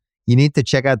wrong. You need to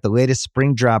check out the latest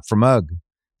spring drop from UGG.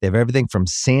 They have everything from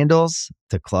sandals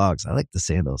to clogs. I like the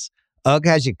sandals. UGG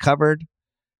has you covered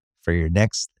for your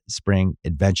next spring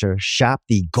adventure. Shop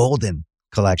the Golden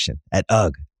Collection at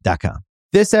UGG.com.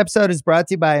 This episode is brought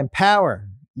to you by Empower.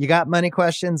 You got money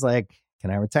questions like,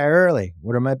 can I retire early?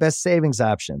 What are my best savings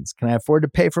options? Can I afford to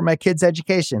pay for my kids'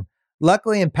 education?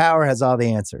 Luckily, Empower has all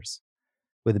the answers.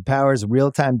 With Empower's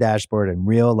real-time dashboard and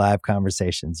real live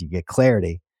conversations, you get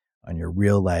clarity on your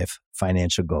real-life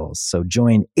financial goals. So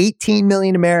join 18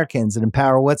 million Americans and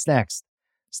empower what's next.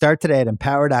 Start today at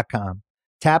Empower.com.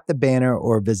 Tap the banner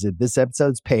or visit this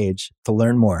episode's page to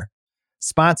learn more.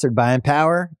 Sponsored by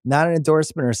Empower, not an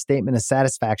endorsement or a statement of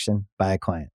satisfaction by a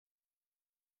client.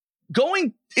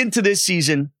 Going into this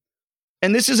season,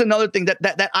 and this is another thing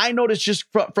that I noticed just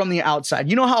from the outside.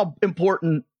 You know how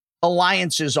important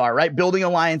alliances are, right? Building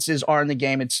alliances are in the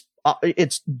game. It's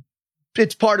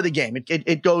part of the game.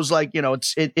 It goes like,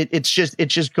 it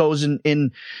just goes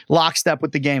in lockstep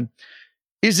with the game.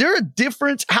 Is there a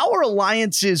difference? How are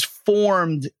alliances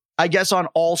formed, I guess, on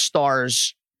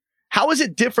All-Stars? How is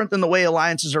it different than the way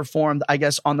alliances are formed, I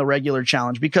guess, on the regular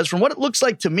challenge? Because from what it looks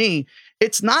like to me,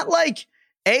 it's not like,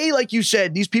 like you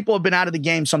said, these people have been out of the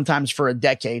game sometimes for a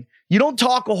decade. You don't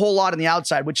talk a whole lot on the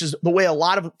outside, which is the way a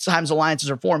lot of times alliances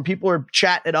are formed. People are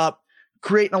chatting it up,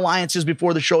 creating alliances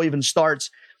before the show even starts.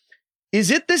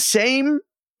 Is it the same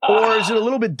or is it a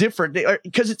little bit different?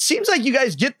 Because it seems like you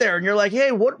guys get there and you're like,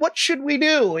 hey, what should we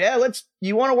do? Yeah,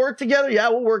 you want to work together? Yeah,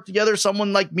 we'll work together.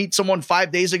 Someone like meet someone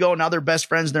 5 days ago and now they're best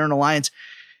friends. They're in alliance.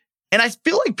 And I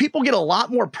feel like people get a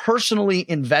lot more personally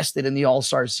invested in the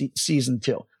All-Star season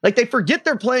too. Like they forget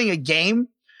they're playing a game.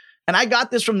 And I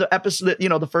got this from the episode,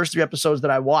 the first 3 episodes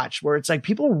that I watched, where it's like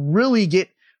people really get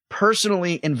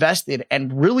personally invested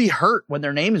and really hurt when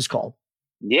their name is called.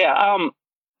 Yeah.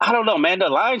 I don't know, man. The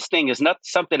alliance thing is not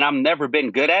something I've never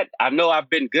been good at. I know I've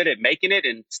been good at making it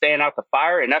and staying out the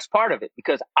fire. And that's part of it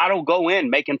because I don't go in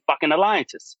making fucking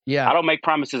alliances. Yeah. I don't make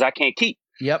promises I can't keep.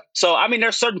 Yep. So, I mean,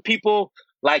 there's certain people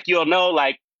like,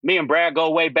 like me and Brad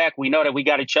go way back. We know that we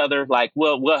got each other. Like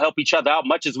we'll help each other out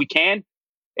much as we can.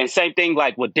 And same thing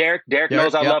like with Derek. Derek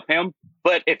knows I love him.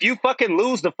 But if you fucking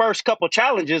lose the first couple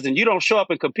challenges and you don't show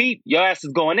up and compete, your ass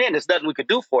is going in. There's nothing we could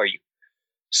do for you.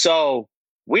 So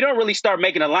we don't really start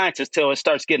making alliances till it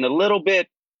starts getting a little bit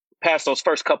past those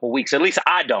first couple weeks. At least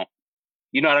I don't.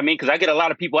 You know what I mean? Because I get a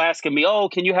lot of people asking me, oh,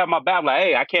 can you have my back? I'm like,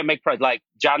 hey, I can't make price. Like,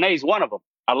 Janae's one of them.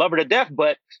 I love her to death,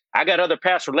 but I got other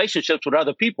past relationships with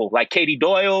other people, like Katie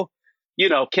Doyle,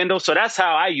 Kendall. So that's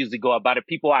how I usually go about it.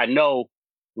 People I know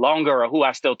longer or who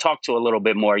I still talk to a little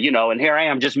bit more, and here I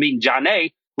am just meeting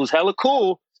Janae, who's hella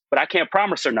cool, but I can't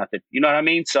promise her nothing. You know what I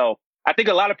mean? So I think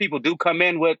a lot of people do come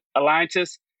in with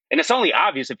alliances. And it's only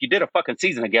obvious if you did a fucking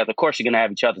season together, of course you're going to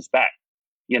have each other's back,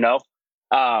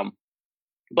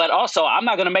 But also, I'm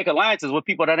not going to make alliances with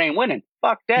people that ain't winning.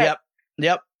 Fuck that.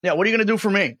 Yep. Yeah. What are you going to do for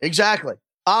me? Exactly.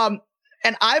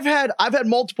 And I've had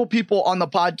multiple people on the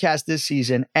podcast this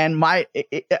season, and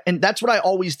and that's what I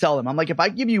always tell them. I'm like, if I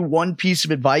give you one piece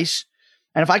of advice,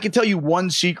 and if I could tell you one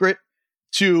secret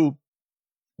to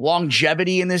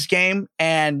longevity in this game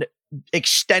and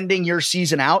extending your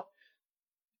season out,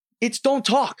 it's don't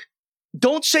talk.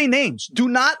 Don't say names. Do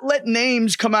not let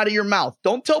names come out of your mouth.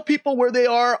 Don't tell people where they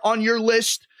are on your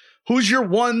list, who's your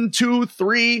 1, 2,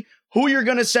 3, who you're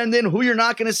going to send in, who you're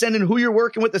not going to send in, who you're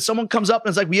working with. If someone comes up and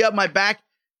it's like, we have my back,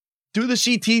 do the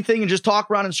CT thing and just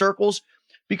talk around in circles,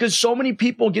 because so many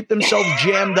people get themselves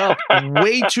jammed up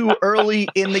way too early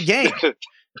in the game.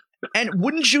 And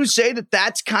wouldn't you say that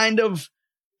that's kind of,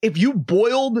 if you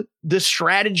boiled the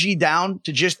strategy down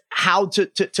to just how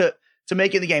to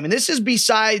make it the game, and this is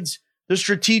besides the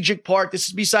strategic part, this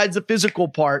is besides the physical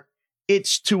part,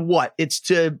 it's to what? It's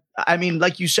to, I mean,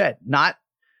 like you said, not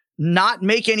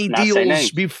make any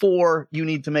deals before you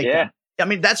need to make them. I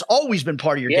mean, that's always been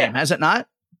part of your game, has it not?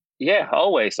 Yeah,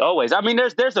 always. I mean,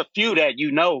 there's a few that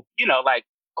like,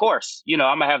 of course, I'm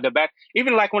gonna have their back.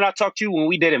 Even like when I talked to you when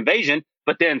we did Invasion,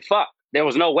 but then there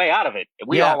was no way out of it.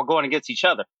 We all were going against each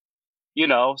other.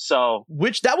 So.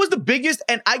 Which that was the biggest,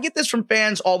 and I get this from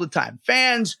fans all the time.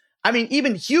 Fans, I mean,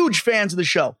 even huge fans of the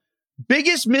show.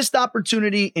 Biggest missed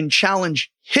opportunity in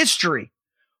challenge history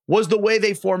was the way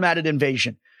they formatted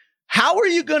Invasion. How are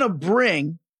you going to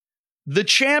bring the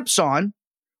champs on,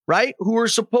 right, who are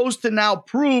supposed to now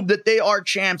prove that they are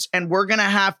champs, and we're going to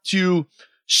have to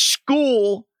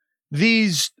school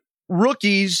these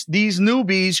rookies, these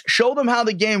newbies, show them how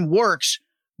the game works,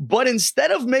 but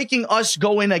instead of making us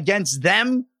go in against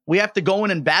them, we have to go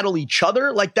in and battle each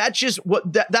other? Like, that's just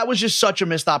that was just such a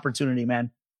missed opportunity,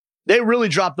 man. They really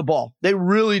dropped the ball. They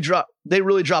really dropped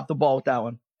the ball with that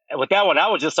one. With that one, I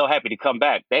was just so happy to come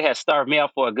back. They had starved me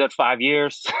out for a good 5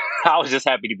 years. I was just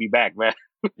happy to be back, man.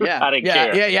 Yeah, I didn't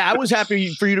care. Yeah. I was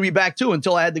happy for you to be back too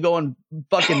until I had to go and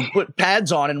fucking put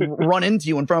pads on and run into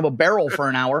you in front of a barrel for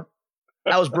an hour.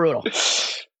 That was brutal.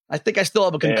 I think I still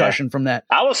have a concussion from that.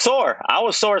 I was sore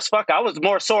as fuck. I was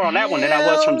more sore on that one than I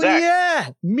was from Zach. Yeah,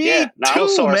 me too, I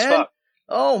was sore man. As fuck.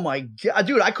 Oh my God,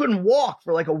 dude, I couldn't walk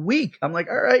for like a week. I'm like,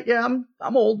 all right, yeah,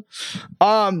 I'm old.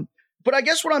 But I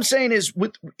guess what I'm saying is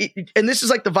and this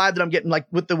is like the vibe that I'm getting, like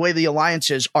with the way the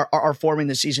alliances are forming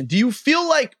this season. Do you feel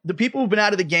like the people who've been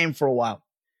out of the game for a while,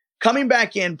 coming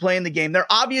back in, playing the game, they're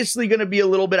obviously going to be a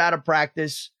little bit out of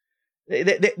practice.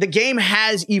 The game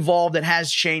has evolved. It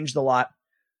has changed a lot.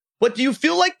 But do you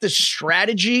feel like the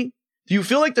strategy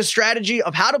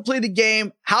of how to play the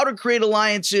game, how to create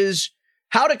alliances,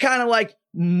 how to kind of like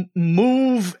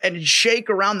move and shake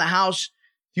around the house,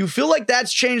 do you feel like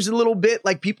that's changed a little bit?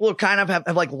 Like people are kind of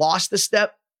have like lost the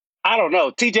step? I don't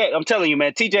know. TJ, I'm telling you,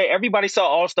 man, TJ, everybody saw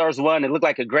All-Stars 1. It looked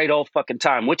like a great old fucking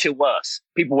time, which it was.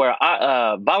 People were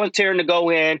volunteering to go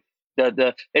in.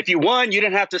 If you won, you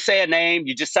didn't have to say a name.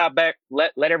 You just sat back,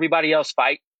 let everybody else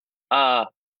fight.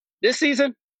 This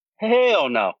season, hell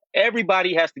no.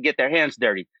 Everybody has to get their hands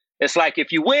dirty. It's like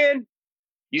if you win,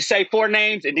 you say 4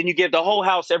 names, and then you give the whole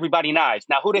house everybody knives.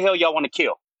 Now, who the hell y'all want to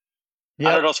kill?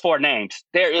 Out of those 4 names?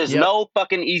 There is no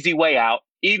fucking easy way out.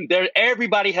 even there,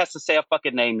 everybody has to say a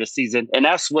fucking name this season, and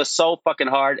that's what's so fucking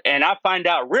hard. And I find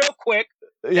out real quick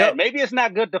that maybe it's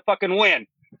not good to fucking win.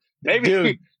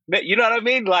 Maybe, you know what I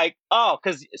mean? Like,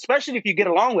 because especially if you get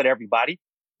along with everybody,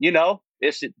 you know,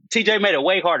 TJ made it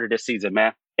way harder this season,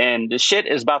 man. And the shit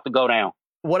is about to go down.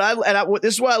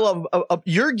 This is what I love.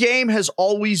 Your game has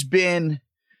always been,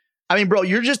 I mean, bro,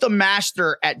 you're just a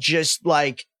master at just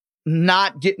like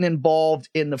not getting involved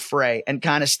in the fray and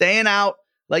kind of staying out.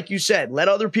 Like you said, let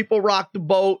other people rock the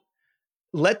boat.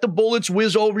 Let the bullets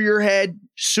whiz over your head.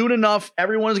 Soon enough,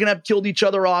 everyone's going to have killed each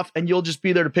other off, and you'll just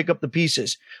be there to pick up the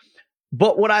pieces.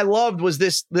 But what I loved was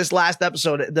this last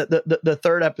episode, the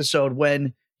third episode,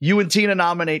 when you and Tina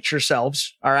nominate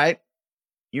yourselves. All right.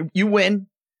 You win.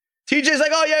 TJ's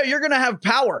like, oh, yeah, you're going to have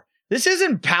power. This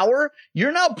isn't power.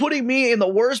 You're now putting me in the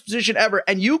worst position ever.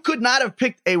 And you could not have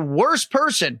picked a worse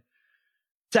person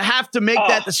to have to make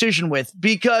that decision with,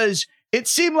 because it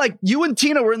seemed like you and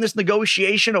Tina were in this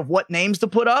negotiation of what names to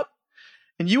put up.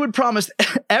 And you had promised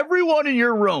everyone in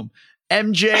your room,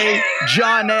 MJ,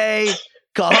 John A.,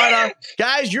 Kahana,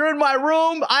 guys, you're in my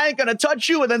room. I ain't going to touch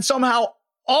you. And then somehow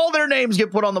all their names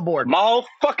get put on the board. My whole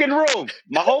fucking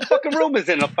room is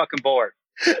in the fucking board.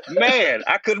 Man,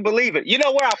 I couldn't believe it. You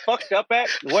know where I fucked up at?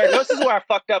 This is where I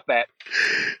fucked up at.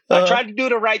 I tried to do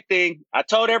the right thing. I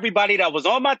told everybody that was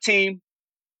on my team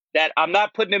that I'm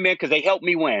not putting them in because they helped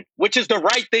me win, which is the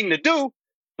right thing to do.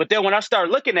 But then when I start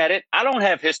looking at it, I don't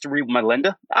have history with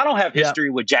Melinda. I don't have history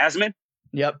with Jasmine.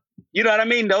 Yep. You know what I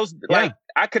mean? Like,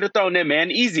 I could have thrown them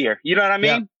in easier. You know what I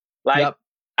mean?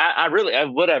 I really,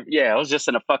 whatever. Yeah, I was just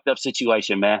in a fucked up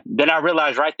situation, man. Then I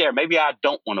realized right there, maybe I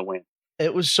don't want to win.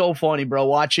 It was so funny, bro,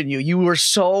 watching you. You were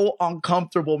so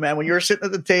uncomfortable, man, when you were sitting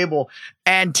at the table.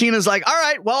 And Tina's like, all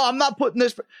right, well, I'm not putting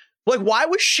this. Like, why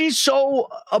was she so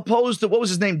opposed to, what was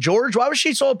his name, George? Why was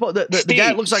she so opposed? The guy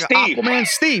that looks like an Aquaman,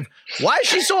 Steve. Why is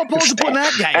she so opposed to putting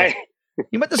that guy in?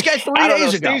 You met this guy 3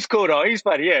 days ago. Steve's cool, though. He's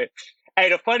funny, yeah. Hey,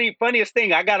 the funniest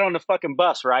thing, I got on the fucking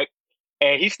bus, right?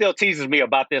 And he still teases me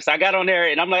about this. I got on there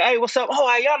and I'm like, hey, what's up? Oh,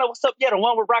 Ayana, what's up? Yeah, the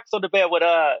one with rocks on the bed with,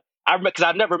 because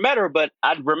I've never met her, but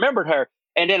I remembered her.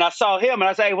 And then I saw him and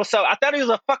I said, hey, what's up? I thought he was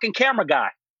a fucking camera guy.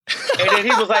 And then he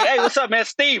was like, hey, what's up, man?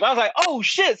 Steve. I was like, oh,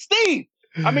 shit, Steve.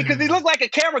 I mean, because he looked like a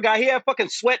camera guy. He had fucking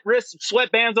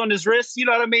sweatbands on his wrists. You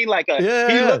know what I mean? He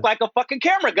looked like a fucking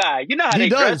camera guy. You know how they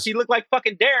dress. He looked like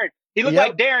fucking Darren. He looked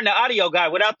like Darren, the audio guy,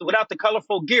 without the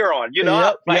colorful gear on. You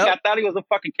know, I thought he was a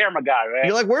fucking camera guy, man.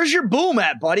 You're like, where's your boom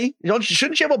at, buddy?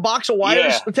 Shouldn't you have a box of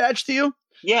wires attached to you?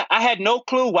 Yeah, I had no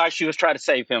clue why she was trying to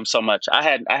save him so much. I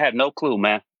had no clue,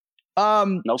 man.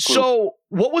 No clue. So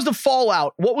what was the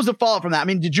fallout? What was the fallout from that? I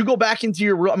mean, did you go back into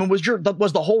your room? I mean, was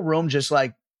the whole room just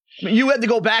like? I mean, you had to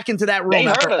go back into that room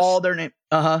after all their name.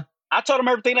 I told him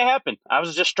everything that happened. I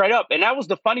was just straight up. And that was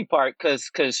the funny part because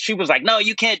she was like, no,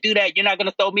 you can't do that. You're not going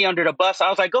to throw me under the bus. I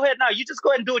was like, go ahead. No, you just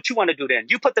go ahead and do what you want to do then.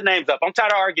 You put the names up. I'm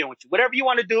tired of arguing with you. Whatever you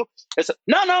want to do.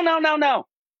 No.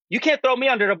 You can't throw me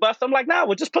under the bus. I'm like, no,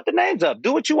 well, just put the names up.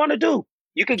 Do what you want to do.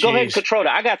 You can go ahead and control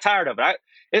that. I got tired of it.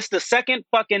 It's the second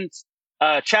fucking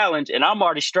challenge, and I'm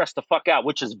already stressed the fuck out,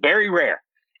 which is very rare.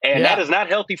 And that is not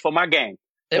healthy for my game.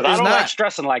 I don't like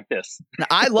stressing like this.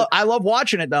 I love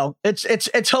watching it though.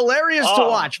 It's hilarious to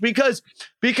watch because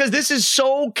this is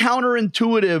so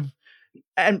counterintuitive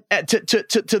and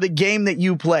to the game that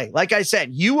you play. Like I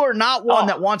said, you are not one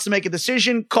that wants to make a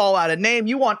decision, call out a name.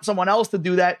 You want someone else to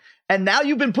do that. And now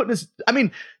you've been putting this. I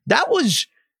mean,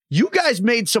 you guys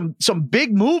made some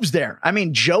big moves there. I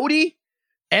mean, Jody,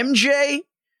 MJ.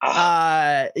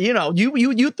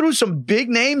 You threw some big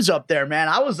names up there, man.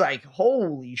 I was like,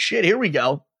 holy shit, here we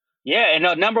go. Yeah,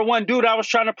 and number one dude I was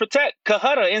trying to protect,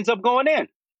 Kahana, ends up going in.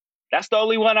 That's the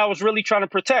only one I was really trying to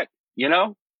protect, you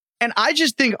know? And I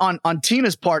just think on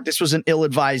Tina's part, this was an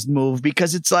ill-advised move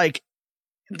because it's like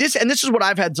this, and this is what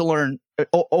I've had to learn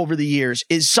over the years,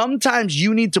 is sometimes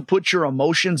you need to put your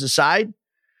emotions aside.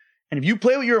 And if you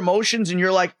play with your emotions and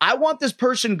you're like, I want this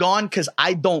person gone because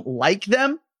I don't like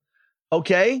them.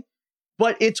 Okay.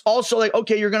 But it's also like,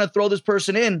 okay, you're going to throw this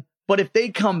person in, but if they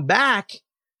come back,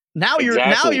 now you're in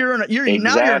a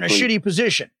shitty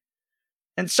position.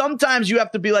 And sometimes you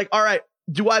have to be like, all right,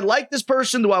 do I like this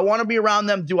person? Do I want to be around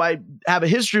them? Do I have a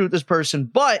history with this person?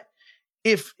 But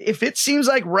if it seems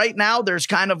like right now there's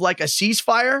kind of like a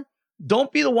ceasefire,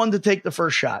 don't be the one to take the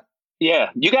first shot.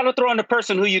 Yeah. You got to throw in the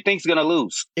person who you think's going to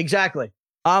lose. Exactly.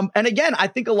 And again, I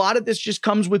think a lot of this just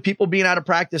comes with people being out of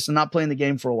practice and not playing the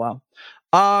game for a while.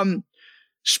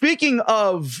 Speaking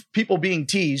of people being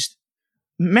teased,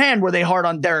 man, were they hard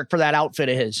on Derek for that outfit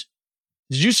of his.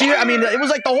 Did you see it? I mean, it was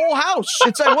like the whole house.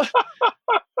 It's like, what?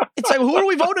 It's like, who are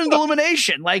we voting in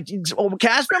elimination? Like,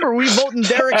 cast member? Are we voting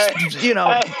Derek's,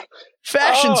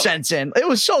 fashion sense in? It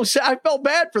was so sad. I felt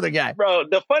bad for the guy. Bro,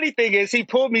 the funny thing is he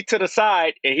pulled me to the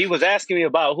side and he was asking me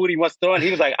about who he wants to throw in.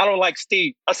 He was like, I don't like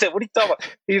Steve. I said, what are you talking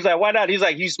about? He was like, why not? He's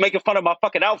like, he's making fun of my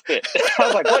fucking outfit. I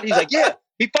was like, what? He's like, yeah.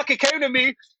 He fucking came to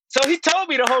me. So he told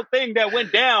me the whole thing that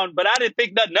went down, but I didn't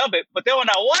think nothing of it. But then when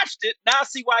I watched it, now I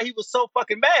see why he was so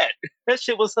fucking mad. That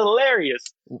shit was hilarious.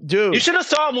 Dude. You should have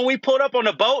saw him when we pulled up on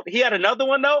the boat. He had another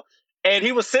one, though. And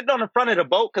he was sitting on the front of the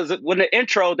boat because when the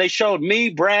intro, they showed me,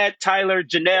 Brad, Tyler,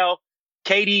 Janelle,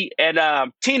 Katie,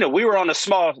 and Tina. We were on a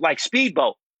small,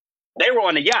 speedboat. They were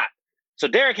on the yacht. So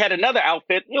Derek had another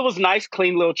outfit. It was nice,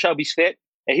 clean little chubby fit.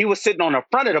 And he was sitting on the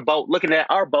front of the boat looking at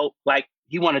our boat like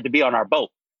he wanted to be on our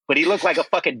boat. But he looked like a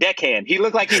fucking deckhand. He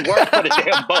looked like he worked for the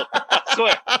damn boat. I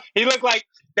swear. He looked like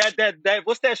that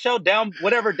what's that show? Down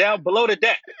below the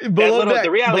deck. The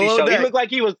reality show. Deck. He looked like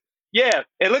he was,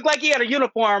 it looked like he had a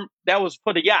uniform that was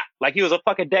for the yacht. Like he was a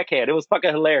fucking deckhand. It was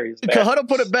fucking hilarious. Cahuta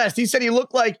put it best. He said he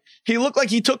looked like he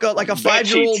took a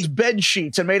 5-year-old's bed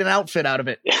sheets and made an outfit out of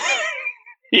it.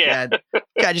 Yeah.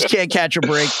 Guy just can't catch a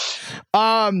break.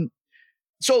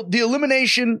 So the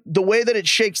elimination, the way that it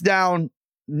shakes down,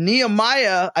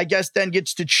 Nehemiah, I guess, then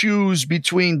gets to choose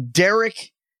between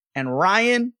Derek and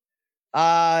Ryan.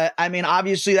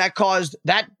 Obviously that caused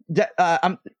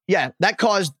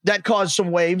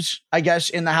some waves, I guess,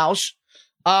 in the house.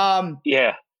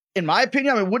 In my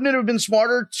opinion, wouldn't it have been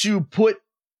smarter to put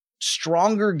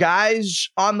stronger guys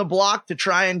on the block to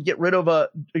try and get rid of a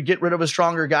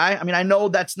stronger guy? I know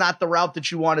that's not the route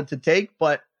that you wanted to take,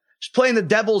 but just playing the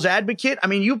devil's advocate.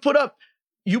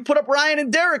 You put up Ryan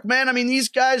and Derek, man. These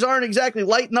guys aren't exactly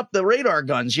lighting up the radar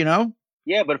guns,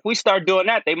 Yeah, but if we start doing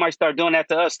that, they might start doing that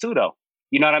to us too, though.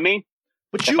 You know what I mean?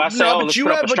 I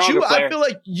feel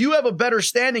like you have a better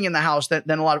standing in the house than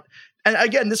a lot of. And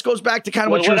again, this goes back to kind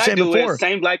of what you were saying before.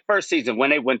 Same like first season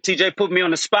when TJ put me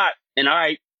on the spot, and all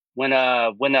right, when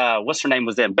what's her name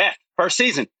was in Beth first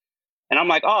season, and I'm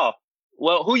like, oh,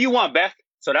 well, who you want, Beth?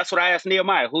 So that's what I asked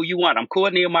Nehemiah. Who you want? I'm cool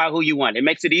with Nehemiah. Who you want? It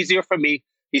makes it easier for me.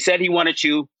 He said he wanted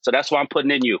you, so that's why I'm putting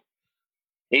in you.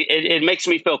 It makes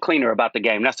me feel cleaner about the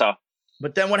game. That's all.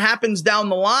 But then what happens down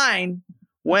the line?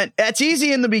 When that's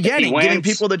easy in the beginning, giving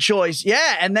people the choice.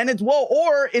 Yeah. And then it's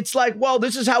like,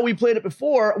 this is how we played it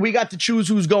before. We got to choose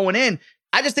who's going in.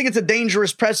 I just think it's a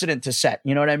dangerous precedent to set.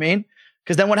 You know what I mean?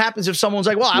 Because then what happens if someone's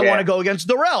like, I want to go against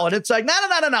Darrell. And it's like, no.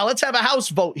 Let's have a house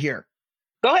vote here.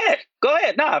 Go ahead.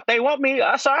 Nah, if they want me,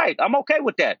 that's all right. I'm okay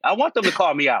with that. I want them to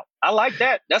call me out. I like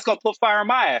that. That's going to put fire in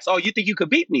my ass. Oh, you think you could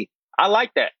beat me? I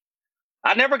like that.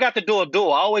 I never got to do a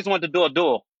duel. I always wanted to do a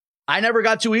duel. I never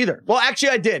got to either. Well, actually,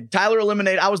 I did. Tyler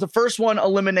eliminated. I was the first one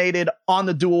eliminated on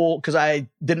the duel because I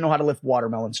didn't know how to lift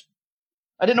watermelons.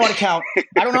 I didn't know how to count.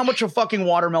 I don't know how much a fucking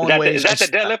watermelon weighs. Is that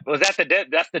the deadlift? Was that the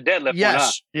That's the deadlift?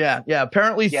 Yes. One, huh? Yeah.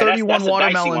 Apparently, 31 that's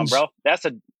watermelons. One, bro. That's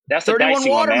a 31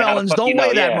 watermelons. Don't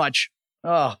weigh that yeah. much.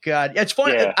 Oh God, it's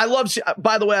funny. Yeah. I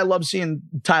love seeing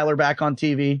Tyler back on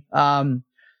TV.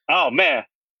 Oh man,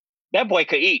 that boy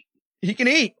could eat. He can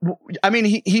eat.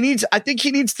 He needs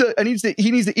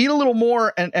to eat a little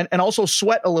more and also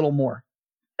sweat a little more.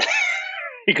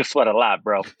 He could sweat a lot,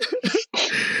 bro.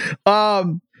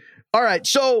 All right.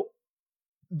 So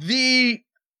the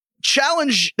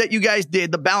challenge that you guys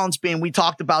did, the balance beam, we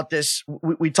talked about this.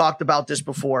 We talked about this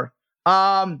before.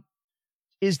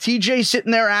 Is TJ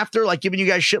sitting there after, giving you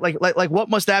guys shit? Like what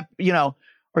must that,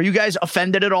 are you guys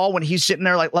offended at all when he's sitting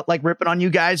there like ripping on you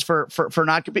guys for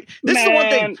not competing? This is the one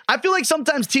thing. I feel like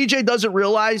sometimes TJ doesn't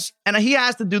realize, and he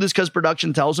has to do this because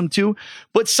production tells him to,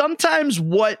 but sometimes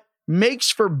what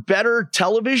makes for better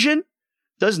television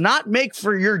does not make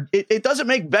for it doesn't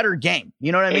make better game.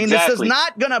 You know what I mean? Exactly. This is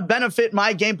not going to benefit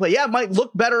my gameplay. Yeah, it might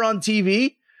look better on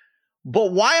TV,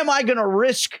 but why am I going to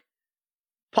risk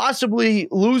possibly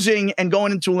losing and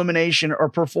going into elimination or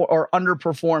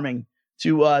underperforming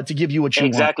to give you what you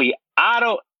want? Exactly. I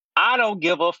don't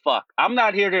give a fuck. I'm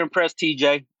not here to impress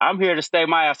TJ. I'm here to stay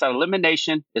my ass out of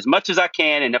elimination as much as I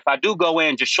can. And if I do go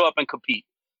in, just show up and compete.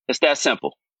 It's that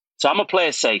simple. So I'm going to play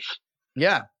it safe.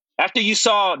 Yeah. After you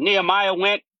saw Nehemiah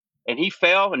went and he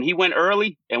fell and he went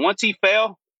early. And once he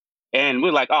fell and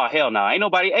we're like, oh, hell no. Ain't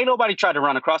nobody tried to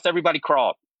run across. Everybody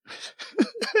crawled.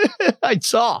 I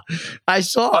saw,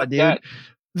 dude.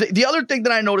 The other thing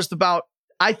that I noticed about,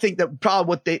 I think that probably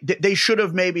what they should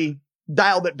have maybe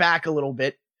dialed it back a little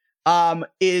bit,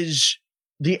 is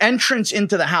the entrance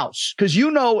into the house. Because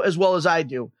as well as I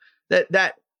do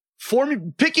that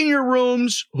picking your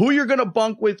rooms, who you're going to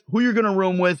bunk with, who you're going to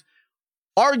room with,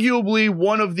 arguably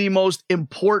one of the most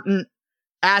important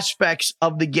aspects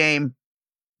of the game,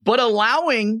 but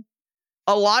allowing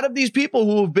a lot of these people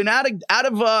who have been out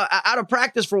of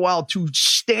practice for a while to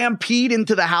stampede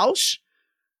into the house,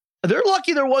 they're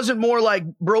lucky there wasn't more like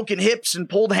broken hips and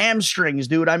pulled hamstrings,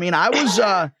 dude. I mean, I was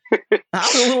a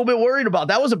little bit worried about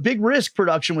that. Was a big risk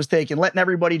production was taking, letting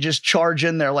everybody just charge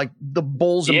in there like the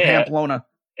bulls in Pamplona.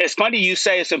 It's funny you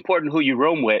say it's important who you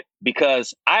room with,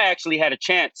 because I actually had a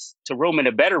chance to room in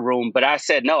a better room, but I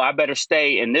said, no, I better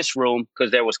stay in this room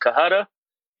because there was Kahutta,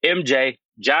 MJ,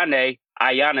 Janae,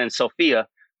 Ayana, and Sophia,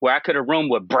 where I could have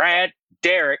roomed with Brad,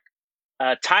 Derek,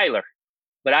 Tyler.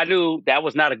 But I knew that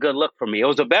was not a good look for me. It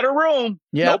was a better room,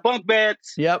 no bunk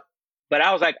beds. Yep. But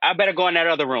I was like, I better go in that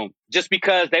other room, just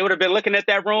because they would have been looking at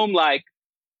that room like,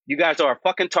 you guys are a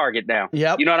fucking target now.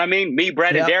 Yep. You know what I mean? Me,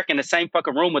 Brad, and Derek in the same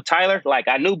fucking room with Tyler. Like,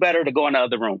 I knew better to go in the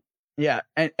other room. Yeah.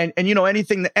 And you know,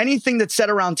 anything that's said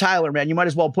around Tyler, man, you might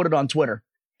as well put it on Twitter.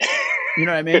 You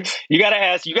know what I mean? You got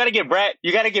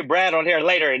to get Brad on here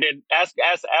later and then ask him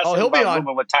he'll about be on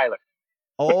rooming with Tyler.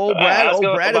 Oh, Brad.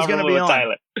 Brad is going to be on.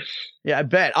 Tyler. Yeah, I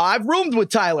bet. I've roomed with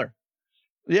Tyler.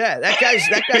 Yeah, that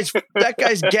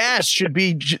guy's gas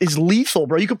is lethal,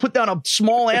 bro. You could put down a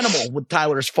small animal with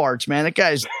Tyler's farts, man. That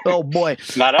guy's, oh boy.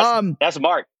 No, that's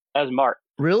Mark. That's Mark.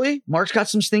 Really? Mark's got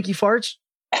some stinky farts?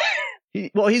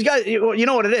 He's got, you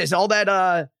know what it is. All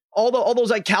that, all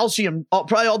those like calcium,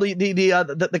 probably all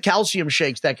the calcium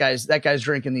shakes that guy's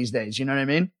drinking these days. You know what I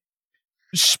mean?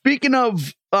 Speaking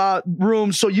of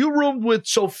rooms, so you roomed with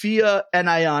Sophia and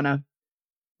Ayana.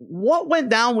 What went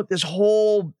down with this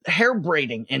whole hair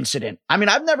braiding incident? I mean,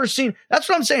 I've never seen, that's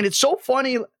what I'm saying. It's so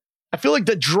funny. I feel like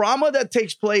the drama that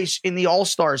takes place in the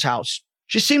All-Stars house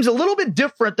just seems a little bit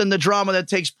different than the drama that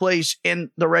takes place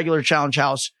in the regular challenge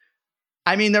house.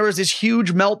 I mean, there was this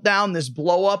huge meltdown, this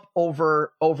blow up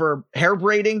over hair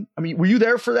braiding. I mean, were you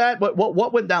there for that?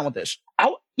 What went down with this?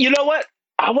 You know what?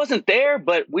 I wasn't there,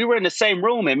 but we were in the same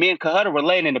room and me and Kahutta were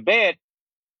laying in the bed.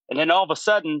 And then all of a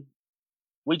sudden,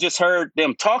 we just heard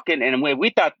them talking, and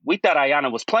we thought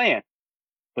Ayana was playing,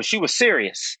 but she was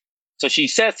serious. So she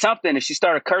said something, and she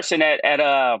started cursing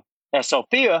at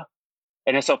Sophia,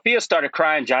 and then Sophia started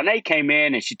crying. Janae came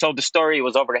in, and she told the story. It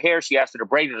was over the hair. She asked her to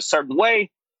braid it a certain way,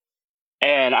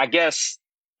 and I guess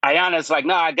Ayana's like,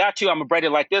 "No, I got you. I'm gonna braid it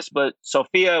like this." But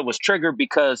Sophia was triggered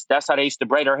because that's how they used to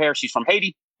braid her hair. She's from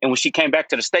Haiti, and when she came back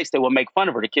to the States, they would make fun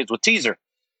of her. The kids would tease her.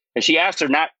 And she asked her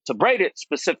not to braid it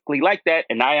specifically like that.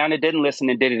 And Ayana didn't listen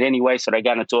and did it anyway. So they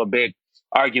got into a big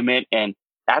argument. And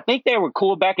I think they were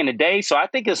cool back in the day. So I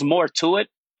think there's more to it.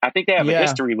 I think they have a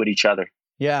history with each other.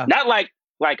 Yeah. Not like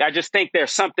I just think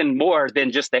there's something more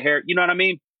than just the hair. You know what I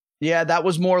mean? Yeah, that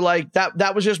was more like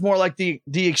that was just more like the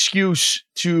excuse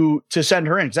to send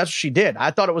her in, because that's what she did.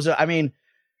 I thought it was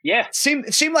it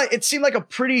seemed like a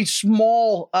pretty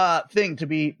small thing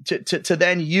to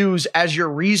then use as your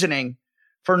reasoning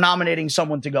for nominating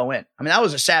someone to go in. I mean, that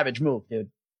was a savage move, dude.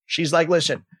 She's like,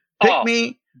 listen, pick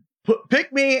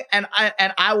me, and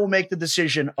I will make the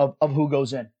decision of who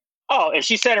goes in. Oh, and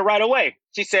she said it right away.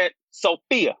 She said,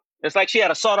 Sophia. It's like she had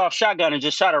a sawed-off shotgun and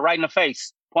just shot her right in the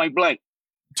face, point blank.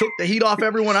 Took the heat off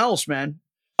everyone else, man.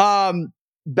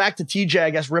 Back to TJ,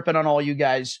 I guess, ripping on all you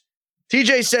guys.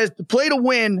 TJ says, play to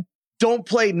win, don't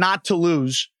play not to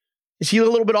lose. Is he a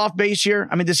little bit off base here?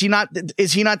 I mean, is he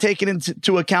not taking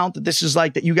into account that this is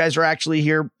like that you guys are actually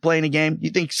here playing a game?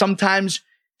 You think sometimes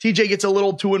TJ gets a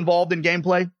little too involved in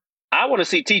gameplay? I want to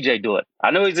see TJ do it. I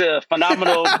know he's a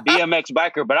phenomenal BMX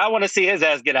biker, but I want to see his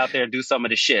ass get out there and do some of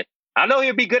this shit. I know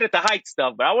he'll be good at the height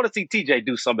stuff, but I want to see TJ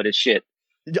do some of this shit.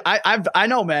 I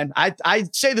know, man. I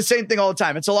say the same thing all the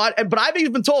time. It's a lot, but I've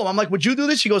even told him, I'm like, would you do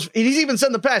this? He goes, he's even said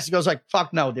in the past, he goes like,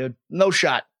 fuck no, dude. No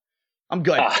shot. I'm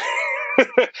good.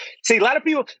 See, a lot of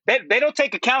people, they don't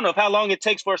take account of how long it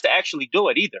takes for us to actually do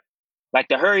it either. Like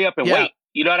to hurry up and wait.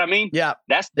 You know what I mean? Yeah.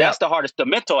 That's the hardest, the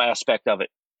mental aspect of it.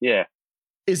 Yeah.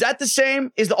 Is that the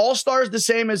same? Is the All-Stars the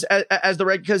same as the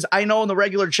regular? Because I know in the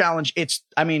regular challenge, it's,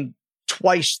 I mean,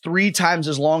 twice, 3 times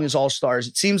as long as All-Stars.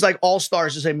 It seems like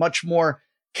All-Stars is a much more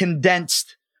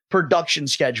condensed production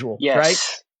schedule, right?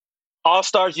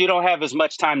 All-Stars, you don't have as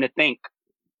much time to think.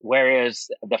 Whereas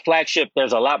the flagship,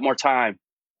 there's a lot more time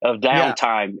of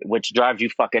downtime, which drives you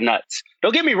fucking nuts.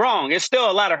 Don't get me wrong. It's still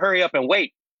a lot of hurry up and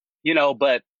wait,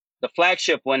 but the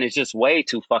flagship one is just way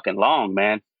too fucking long,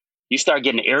 man. You start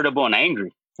getting irritable and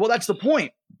angry. Well, that's the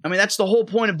point. I mean, that's the whole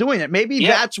point of doing it. Maybe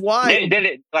that's why.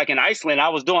 Like in Iceland, I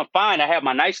was doing fine. I had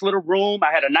my nice little room.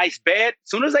 I had a nice bed. As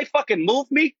soon as they fucking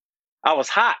moved me, I was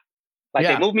hot. Like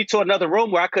they moved me to another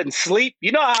room where I couldn't sleep.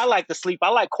 You know how I like to sleep. I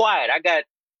like quiet. I got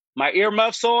my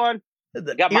earmuffs on.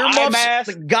 Got my eye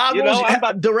mask. The goggles.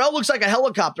 Darrell looks like a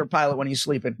helicopter pilot when he's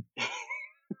sleeping.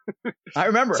 I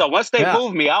remember. So once they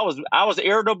moved me, I was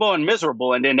irritable and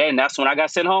miserable, and then that's when I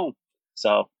got sent home.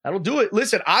 So that'll do it.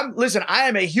 Listen, I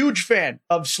am a huge fan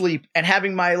of sleep and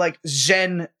having my like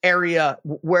Zen area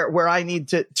where I need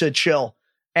to chill.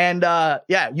 And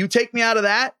you take me out of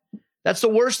that. That's the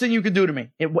worst thing you could do to me.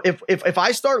 If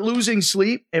I start losing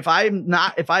sleep, if I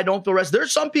don't feel rest,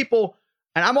 there's some people,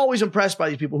 and I'm always impressed by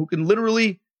these people who can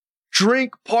literally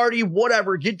drink, party,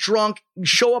 whatever, get drunk,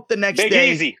 show up the next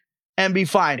day easy. And be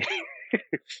fine.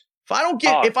 If I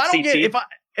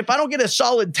don't get a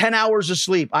solid 10 hours of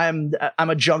sleep, I'm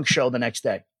a junk show the next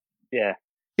day. Yeah.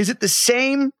 Is it the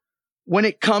same when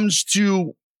it comes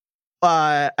to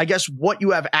I guess what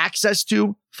you have access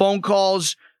to? Phone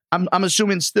calls. I'm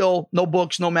assuming still no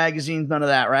books, no magazines, none of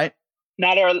that, right?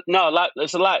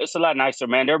 It's a lot nicer,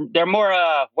 man. They're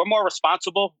more we're more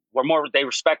responsible. They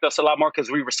respect us a lot more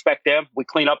because we respect them. We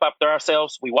clean up after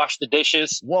ourselves. We wash the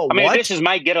dishes. Whoa, I mean, what? The dishes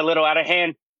might get a little out of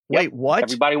hand. Wait, what?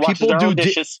 Everybody washes their own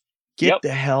dishes. Get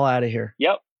the hell out of here.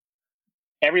 Yep.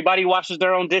 Everybody washes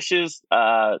their own dishes.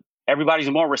 Everybody's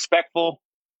more respectful.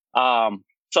 So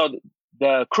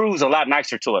the crew's a lot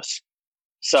nicer to us.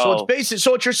 So it's basic.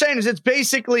 So what you're saying is it's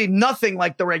basically nothing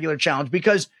like the regular challenge,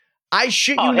 because I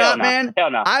shit you not, man.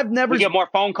 Hell no. I've never. We get more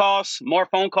phone calls,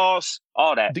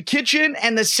 all that. The kitchen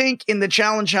and the sink in the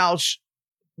challenge house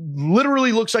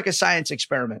literally looks like a science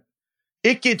experiment.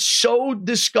 It gets so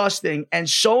disgusting and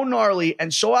so gnarly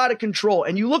and so out of control.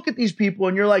 And you look at these people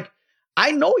and you're like,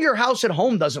 I know your house at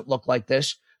home doesn't look like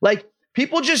this. Like,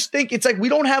 people just think it's like, we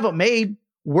don't have a maid.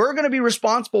 We're going to be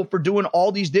responsible for doing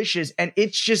all these dishes. And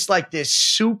it's just like this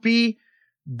soupy,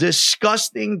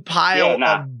 disgusting pile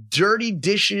of dirty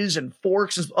dishes and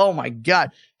forks. Oh my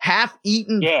God.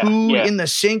 Half-eaten food in the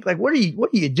sink. Like, what are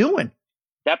you doing?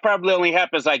 That probably only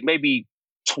happens like maybe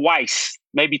twice.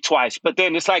 But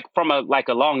then it's like from a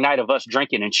long night of us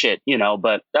drinking and shit,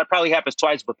 but that probably happens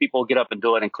twice, but people get up and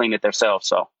do it and clean it themselves.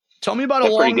 So tell me about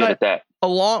a long night. At that.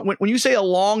 When you say a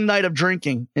long night of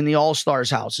drinking in the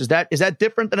All-Stars house, is that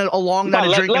different than a long night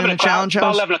of drinking in the challenge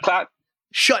house? About 11 o'clock.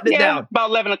 Shutting it down. About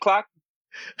 11 o'clock.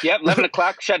 Yep, 11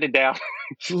 o'clock, shut it down.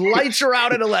 Lights are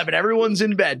out at 11. Everyone's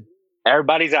in bed.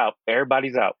 Everybody's out.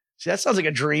 See, that sounds like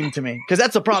a dream to me, because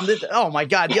that's the problem. Oh my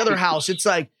God, the other house, it's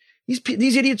like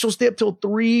these idiots will stay up till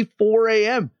 3, 4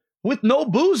 a.m. with no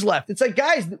booze left. It's like,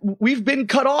 guys, we've been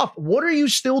cut off. What are you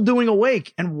still doing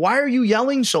awake? And why are you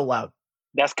yelling so loud?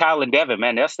 That's Kyle and Devin,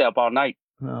 man. They'll stay up all night.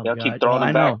 Oh, They'll God. keep throwing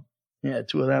them back. Yeah,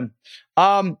 two of them.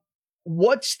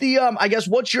 What's the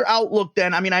what's your outlook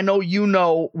then? I mean, I know you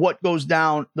know what goes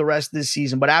down the rest of this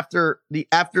season, but after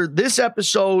this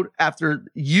episode, after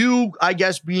you, I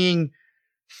guess, being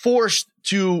forced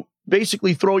to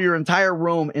basically throw your entire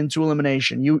room into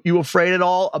elimination, you afraid at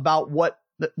all about what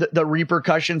the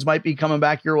repercussions might be coming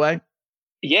back your way?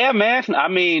 Yeah, man. I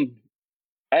mean,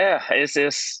 it's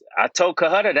just, I told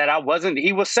Kahutta that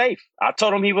he was safe. I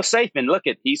told him he was safe, and look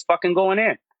he's fucking going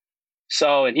in.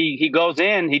 So, and he goes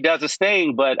in, he does his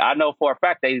thing, but I know for a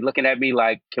fact they looking at me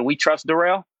like, can we trust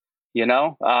Darrell? But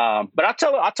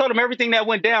I told him everything that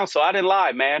went down, so I didn't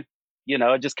lie, man.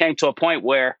 It just came to a point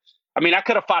where, I mean, I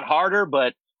could have fought harder,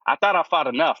 but I thought I fought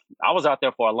enough. I was out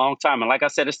there for a long time. And like I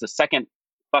said, it's the second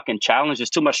fucking challenge. It's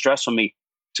too much stress for me.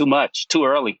 Too much, too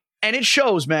early. And it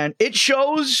shows, man. It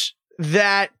shows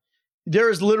that there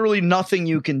is literally nothing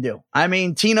you can do. I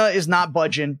mean, Tina is not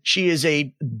budging. She is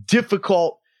a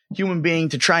difficult human being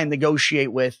to try and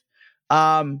negotiate with.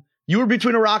 You were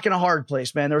between a rock and a hard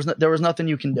place, man. There was nothing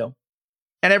you can do.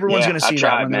 And everyone's going to see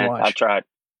that when they watch. I tried.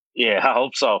 Yeah, I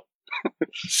hope so.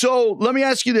 So let me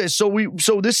ask you this.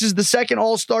 So this is the second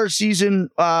All-Star season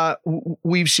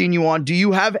we've seen you on. Do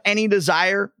you have any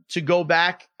desire to go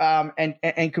back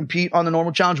and compete on the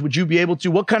normal challenge? Would you be able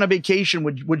to? What kind of vacation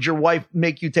would your wife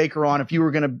make you take her on if you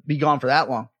were going to be gone for that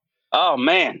long? Oh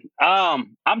man.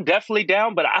 I'm definitely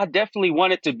down, but I definitely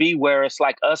want it to be where it's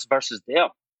like us versus them.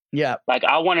 Yeah. Like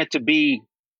I want it to be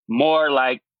more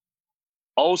like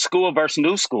old school versus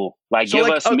new school. Like so give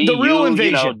like, us me, the real you,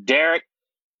 invasion. Derek.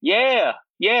 Yeah.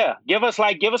 Give us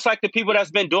like the people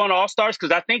that's been doing All-Stars,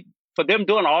 because I think for them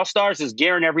doing All-Stars is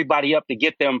gearing everybody up to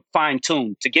get them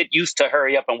fine-tuned, to get used to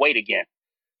hurry up and wait again.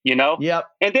 Yep.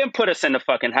 And then put us in the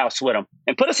fucking house with them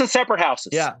and put us in separate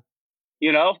houses. Yeah.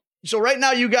 So right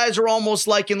now you guys are almost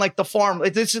like in like the farm.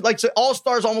 This is like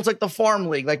All-Stars, almost like the farm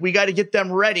league. Like we got to get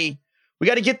them ready. We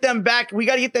got to get them back. We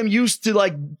got to get them used to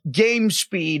like game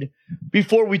speed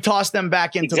before we toss them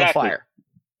back into the fire.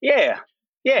 Yeah,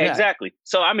 exactly.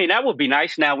 So, I mean, that would be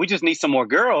nice. Now, we just need some more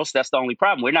girls. That's the only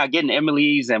problem. We're not getting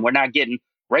Emily's and we're not getting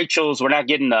Rachel's. We're not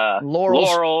getting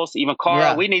Laurel's, even Cara.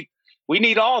 Yeah. We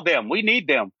need all them. We need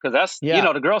them because that's,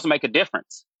 the girls make a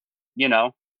difference,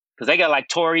 Because they got like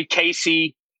Tori,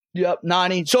 Casey. Yep,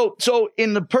 Nani. So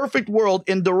in the perfect world,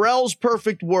 in Darrell's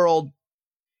perfect world,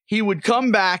 he would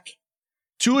come back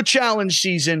to a challenge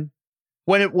season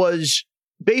when it was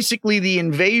basically the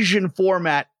invasion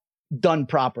format done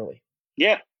properly.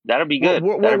 Yeah, that'll be good.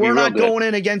 We're not going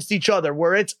in against each other,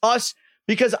 where it's us,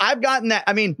 because I've gotten that.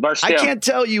 I mean, I can't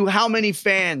tell you how many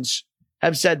fans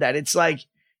have said that. It's like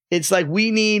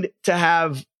we need to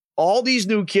have all these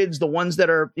new kids, the ones that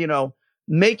are,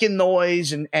 making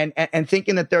noise and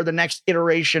thinking that they're the next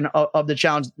iteration of the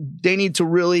challenge. They need to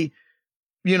really,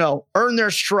 earn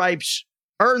their stripes,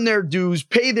 earn their dues,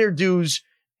 pay their dues,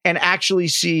 and actually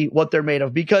see what they're made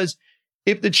of. Because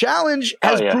if the challenge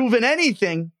has proven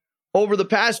anything over the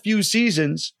past few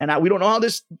seasons, and we don't know how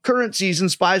this current season,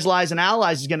 Spies, Lies, and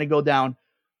Allies, is going to go down,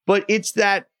 but it's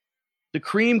that the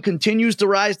cream continues to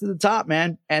rise to the top,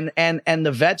 man. And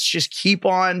the vets just keep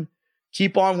on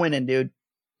winning, dude.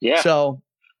 Yeah. So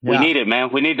we need it, man.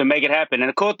 We need to make it happen. And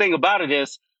the cool thing about it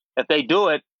is, if they do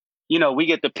it, we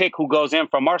get to pick who goes in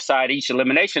from our side each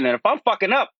elimination. And if I'm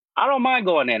fucking up, I don't mind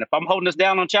going in. If I'm holding us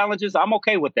down on challenges, I'm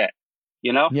okay with that.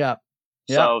 Yeah.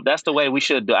 So that's the way we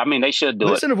should do. I mean, they should do it.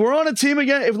 Listen, if we're on a team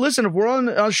again, if we're on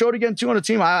a show again too on a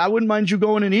team, I wouldn't mind you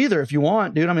going in either if you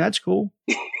want, dude. I mean, that's cool.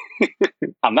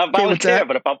 I'm not volunteering,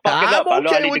 but if I'm fucking up, I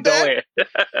know I need to go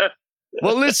in.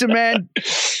 Well, listen, man,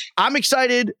 I'm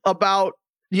excited about,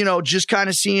 just kind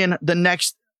of seeing the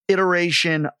next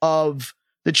iteration of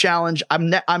the challenge.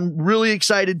 I'm really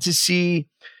excited to see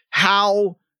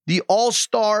how the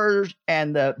All-Stars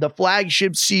and the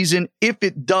flagship season, if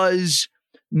it does,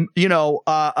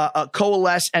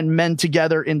 coalesce and mend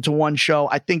together into one show.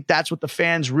 I think that's what the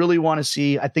fans really want to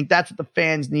see. I think that's what the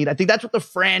fans need. I think that's what the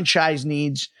franchise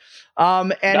needs. They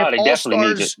definitely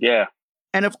need it. Yeah.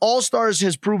 And if All-Stars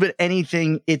has proven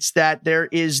anything, it's that there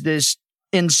is this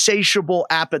insatiable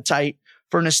appetite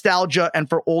for nostalgia and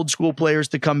for old school players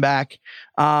to come back.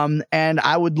 And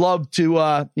I would love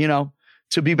to,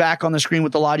 to be back on the screen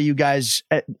with a lot of you guys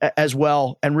as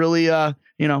well, and really, show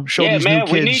these new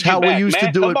kids how we used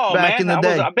to do it back in the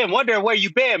day. I've been wondering where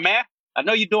you been, man. I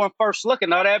know you're doing first look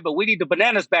and all that, but we need the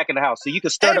bananas back in the house so you can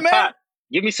stir the pot.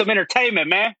 Give me some entertainment,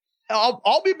 man.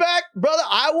 I'll be back, brother.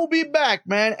 I will be back,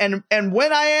 man. And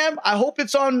when I am, I hope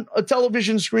it's on a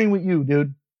television screen with you,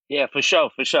 dude. Yeah, for sure.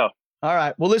 All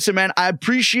right. Well, listen, man, I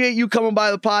appreciate you coming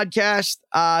by the podcast,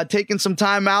 taking some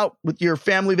time out with your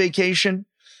family vacation.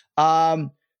 Tell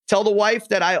the wife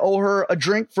that I owe her a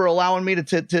drink for allowing me to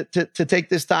take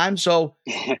this time. So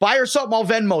buy her something. I'll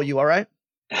Venmo you. All right.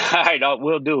 All right.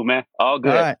 Will do, man. All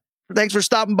good. All right. Thanks for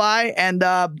stopping by, and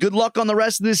good luck on the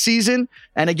rest of this season.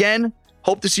 And again,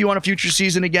 hope to see you on a future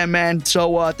season again, man.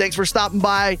 So thanks for stopping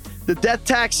by the Death,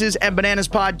 Taxes, and Bananas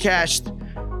podcast,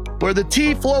 where the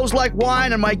tea flows like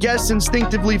wine and my guests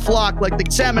instinctively flock like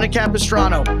the salmon at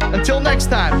Capistrano. Until next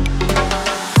time.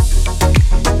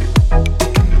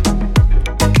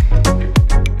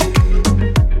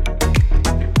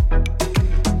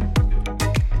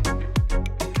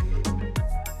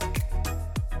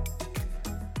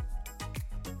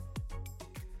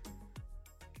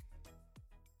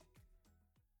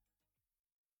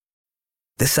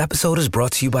 This episode is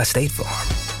brought to you by State Farm.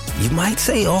 You might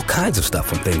say all kinds of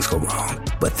stuff when things go wrong,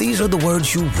 but these are the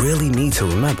words you really need to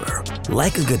remember.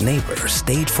 Like a good neighbor,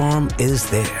 State Farm is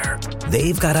there.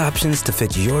 They've got options to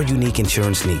fit your unique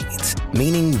insurance needs,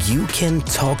 meaning you can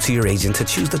talk to your agent to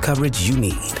choose the coverage you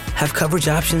need, have coverage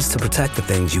options to protect the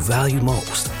things you value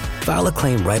most, file a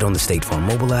claim right on the State Farm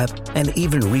mobile app, and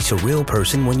even reach a real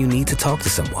person when you need to talk to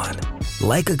someone.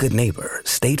 Like a good neighbor,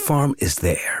 State Farm is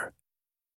there.